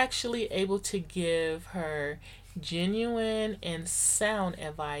 Alexis is actually able to give her genuine and sound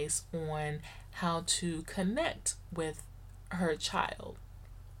advice on how to connect with her child.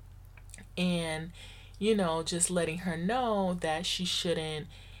 And just letting her know that she shouldn't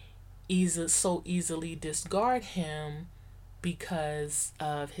so easily discard him because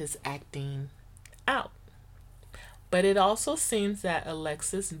of his acting out. But it also seems that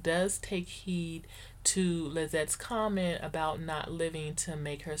Alexis does take heed to Lizette's comment about not living to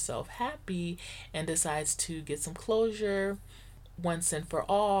make herself happy and decides to get some closure once and for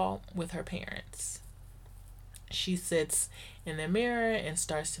all with her parents. She sits in the mirror and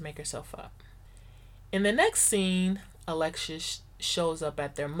starts to make herself up. In the next scene, Alexis shows up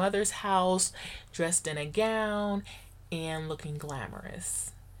at their mother's house dressed in a gown and looking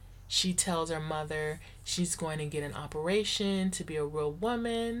glamorous. She tells her mother she's going to get an operation to be a real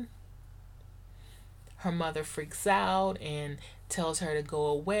woman. Her mother freaks out and tells her to go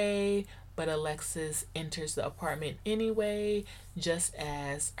away, but Alexis enters the apartment anyway, just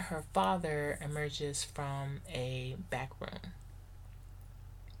as her father emerges from a back room.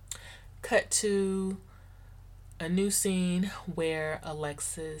 Cut to a new scene where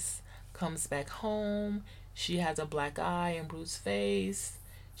Alexis comes back home. She has a black eye and bruised face.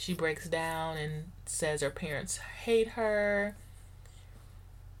 She breaks down and says her parents hate her.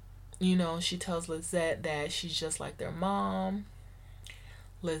 She tells Lizette that she's just like their mom.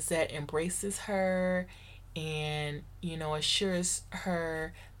 Lizette embraces her and, assures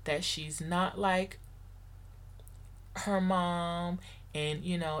her that she's not like her mom. And,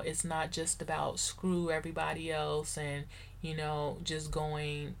 it's not just about screw everybody else and, just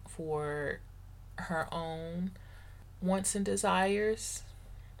going for her own wants and desires.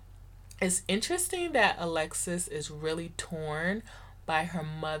 It's interesting that Alexis is really torn by her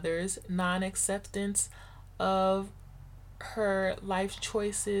mother's non-acceptance of her life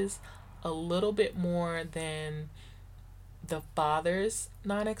choices a little bit more than the father's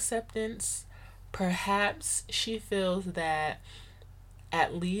non-acceptance. Perhaps she feels that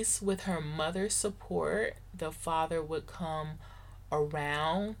at least with her mother's support, the father would come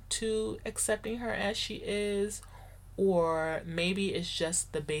around to accepting her as she is. Or maybe it's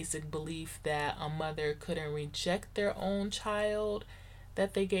just the basic belief that a mother couldn't reject their own child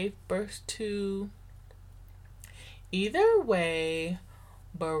that they gave birth to. Either way,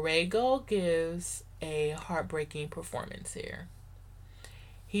 Borrego gives a heartbreaking performance here.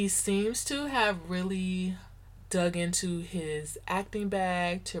 He seems to have really dug into his acting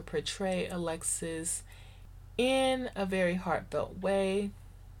bag to portray Alexis in a very heartfelt way,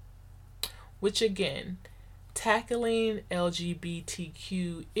 which again, tackling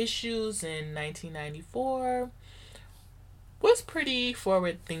LGBTQ issues in 1994 was pretty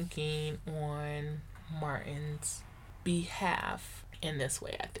forward thinking on Martin's behalf in this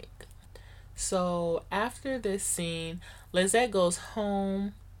way, I think. So after this scene, Lizette goes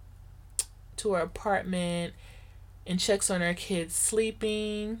home to her apartment and checks on her kids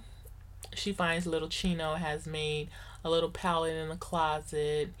sleeping. She finds little Chino has made a little pallet in the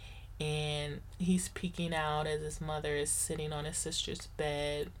closet and he's peeking out as his mother is sitting on his sister's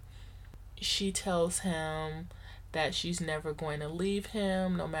bed. She tells him that she's never going to leave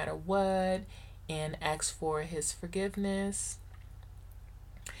him no matter what and asks for his forgiveness.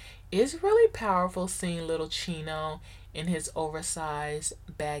 It's really powerful seeing little Chino in his oversized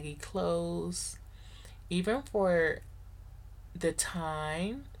baggy clothes. Even for the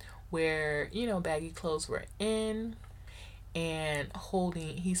time where, baggy clothes were in, and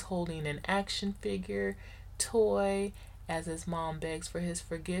he's holding an action figure toy as his mom begs for his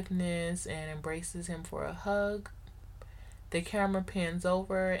forgiveness and embraces him for a hug. The camera pans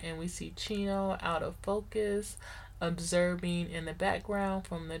over and we see Chino out of focus, observing in the background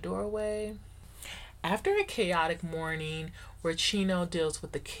from the doorway. After a chaotic morning where Chino deals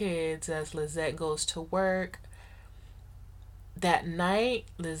with the kids as Lizette goes to work,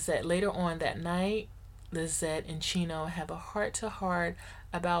 later on that night, Lizette and Chino have a heart-to-heart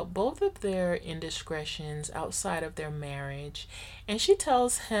about both of their indiscretions outside of their marriage, and she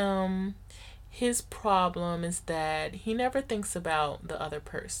tells him his problem is that he never thinks about the other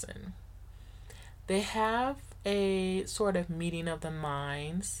person. They have a sort of meeting of the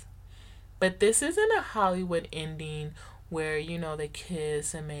minds, but this isn't a Hollywood ending where, they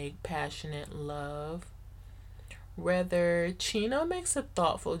kiss and make passionate love. Rather, Chino makes a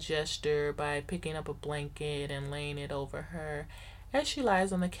thoughtful gesture by picking up a blanket and laying it over her as she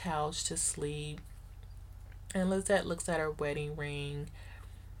lies on the couch to sleep. And Lizette looks at her wedding ring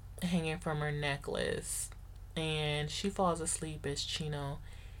hanging from her necklace, and she falls asleep as Chino,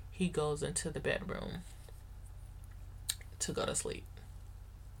 he goes into the bedroom to go to sleep.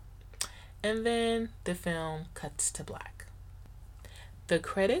 And then the film cuts to black. The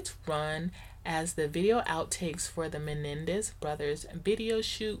credits run as the video outtakes for the Menendez brothers video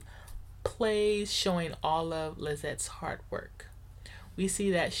shoot plays showing all of Lizette's hard work. We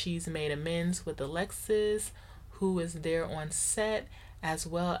see that she's made amends with Alexis, who is there on set, as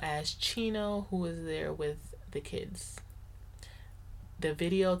well as Chino, who is there with the kids. The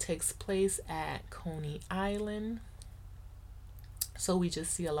video takes place at Coney Island. So we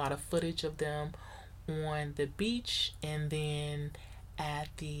just see a lot of footage of them on the beach and then at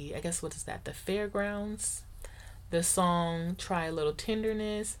the, I guess what is that, the fairgrounds. The song Try a Little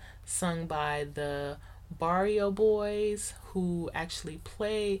Tenderness, sung by the Barrio Boys, who actually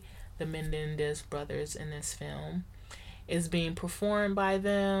play the Menendez brothers in this film, is being performed by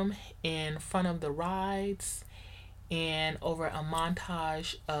them in front of the rides and over a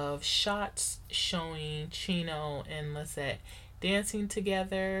montage of shots showing Chino and Lisette dancing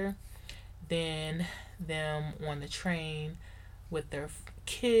together, then them on the train with their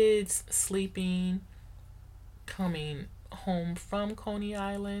kids sleeping, coming home from Coney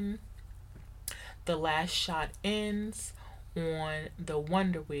Island. The last shot ends on the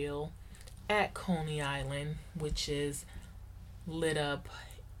Wonder Wheel at Coney Island, which is lit up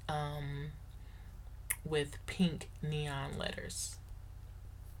with pink neon letters.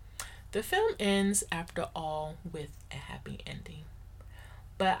 The film ends, after all, with a happy ending.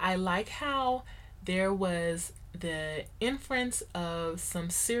 But I like how there was the inference of some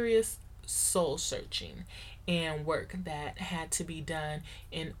serious soul searching and work that had to be done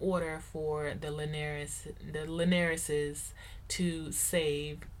in order for the Linarises to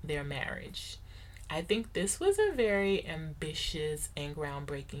save their marriage. I think this was a very ambitious and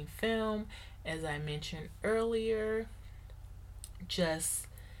groundbreaking film, as I mentioned earlier, just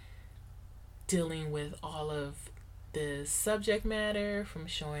dealing with all of the subject matter, from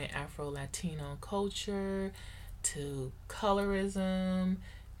showing Afro-Latino culture to colorism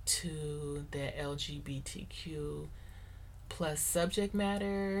to the LGBTQ plus subject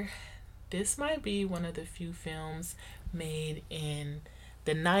matter. This might be one of the few films made in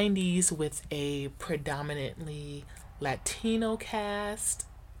the 90s with a predominantly Latino cast.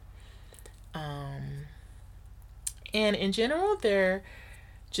 And in general, there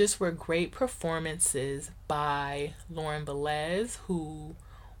just were great performances by Lauren Velez, who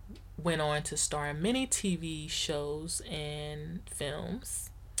went on to star in many TV shows and films.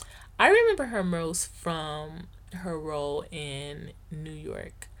 I remember her most from her role in New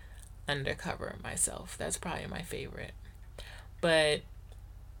York Undercover myself. That's probably my favorite. But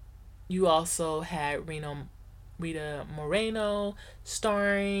you also had Rita Moreno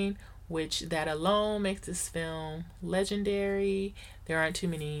starring, which that alone makes this film legendary. There aren't too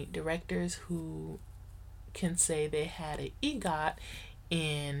many directors who can say they had an EGOT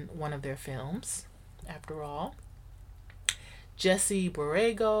in one of their films, after all. Jesse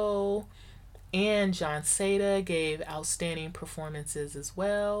Borrego and John Seda gave outstanding performances as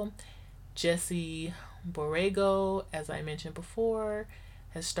well. Jesse Borrego, as I mentioned before,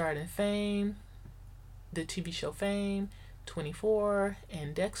 has starred in Fame, the TV show Fame, 24,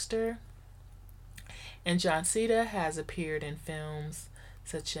 and Dexter. And John Seda has appeared in films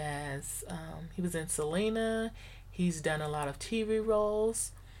such as, he was in Selena. He's done a lot of TV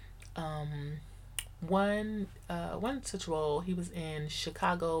roles. One such role, he was in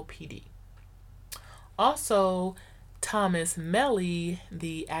Chicago PD. Also, Thomas Melly,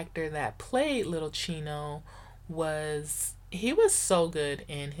 the actor that played Little Chino, was so good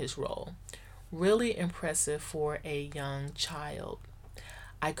in his role. Really impressive for a young child.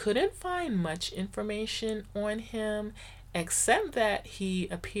 I couldn't find much information on him except that he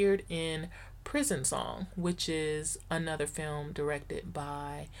appeared in Prison Song, which is another film directed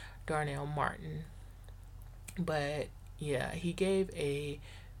by Darnell Martin. But yeah, he gave a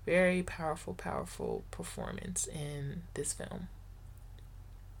very powerful performance in this film.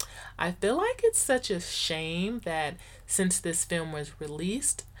 I feel like it's such a shame that since this film was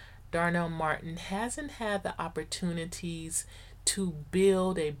released, Darnell Martin hasn't had the opportunities to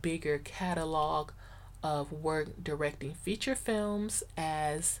build a bigger catalog of work directing feature films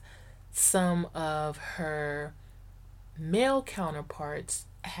as some of her male counterparts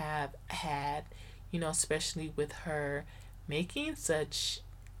have had, especially with her making such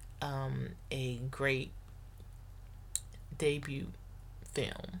a great debut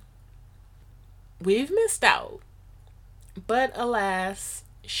film. We've missed out, but alas,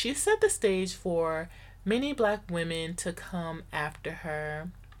 she set the stage for many Black women to come after her,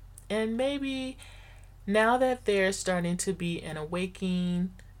 and maybe now that there's starting to be an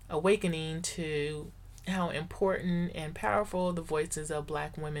awakening to how important and powerful the voices of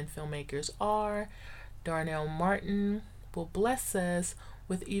Black women filmmakers are, Darnell Martin will bless us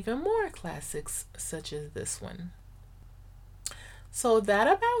with even more classics such as this one. So that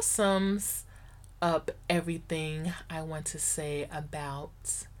about sums up everything I want to say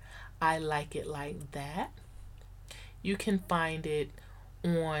about I Like It Like That. You can find it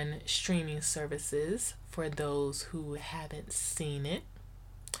on streaming services for those who haven't seen it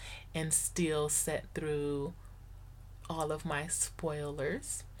and still set through all of my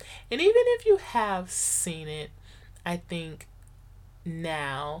spoilers. And even if you have seen it, I think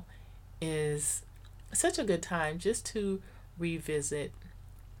now is such a good time just to revisit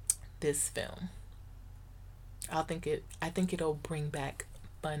this film. I think it'll bring back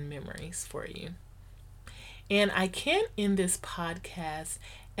fun memories for you. And I can't end this podcast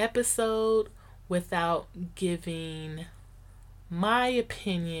episode without giving my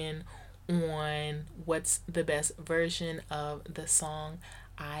opinion on what's the best version of the song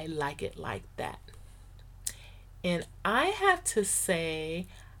I Like It Like That. And I have to say,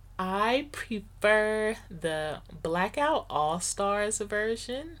 I prefer the Blackout All Stars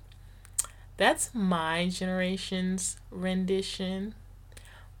version. That's my generation's rendition.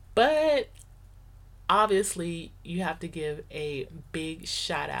 But obviously, you have to give a big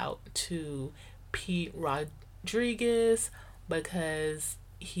shout out to Pete Rodriguez because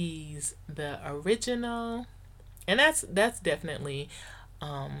he's the original. And that's definitely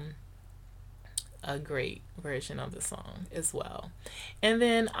a great version of the song as well. And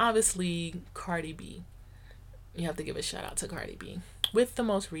then obviously Cardi B. You have to give a shout out to Cardi B with the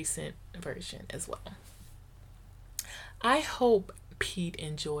most recent version as well. I hope Pete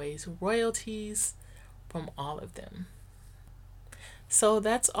enjoys royalties from all of them. So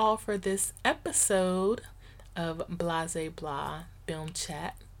that's all for this episode of Blase Blah Film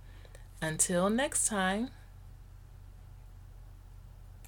Chat. Until next time.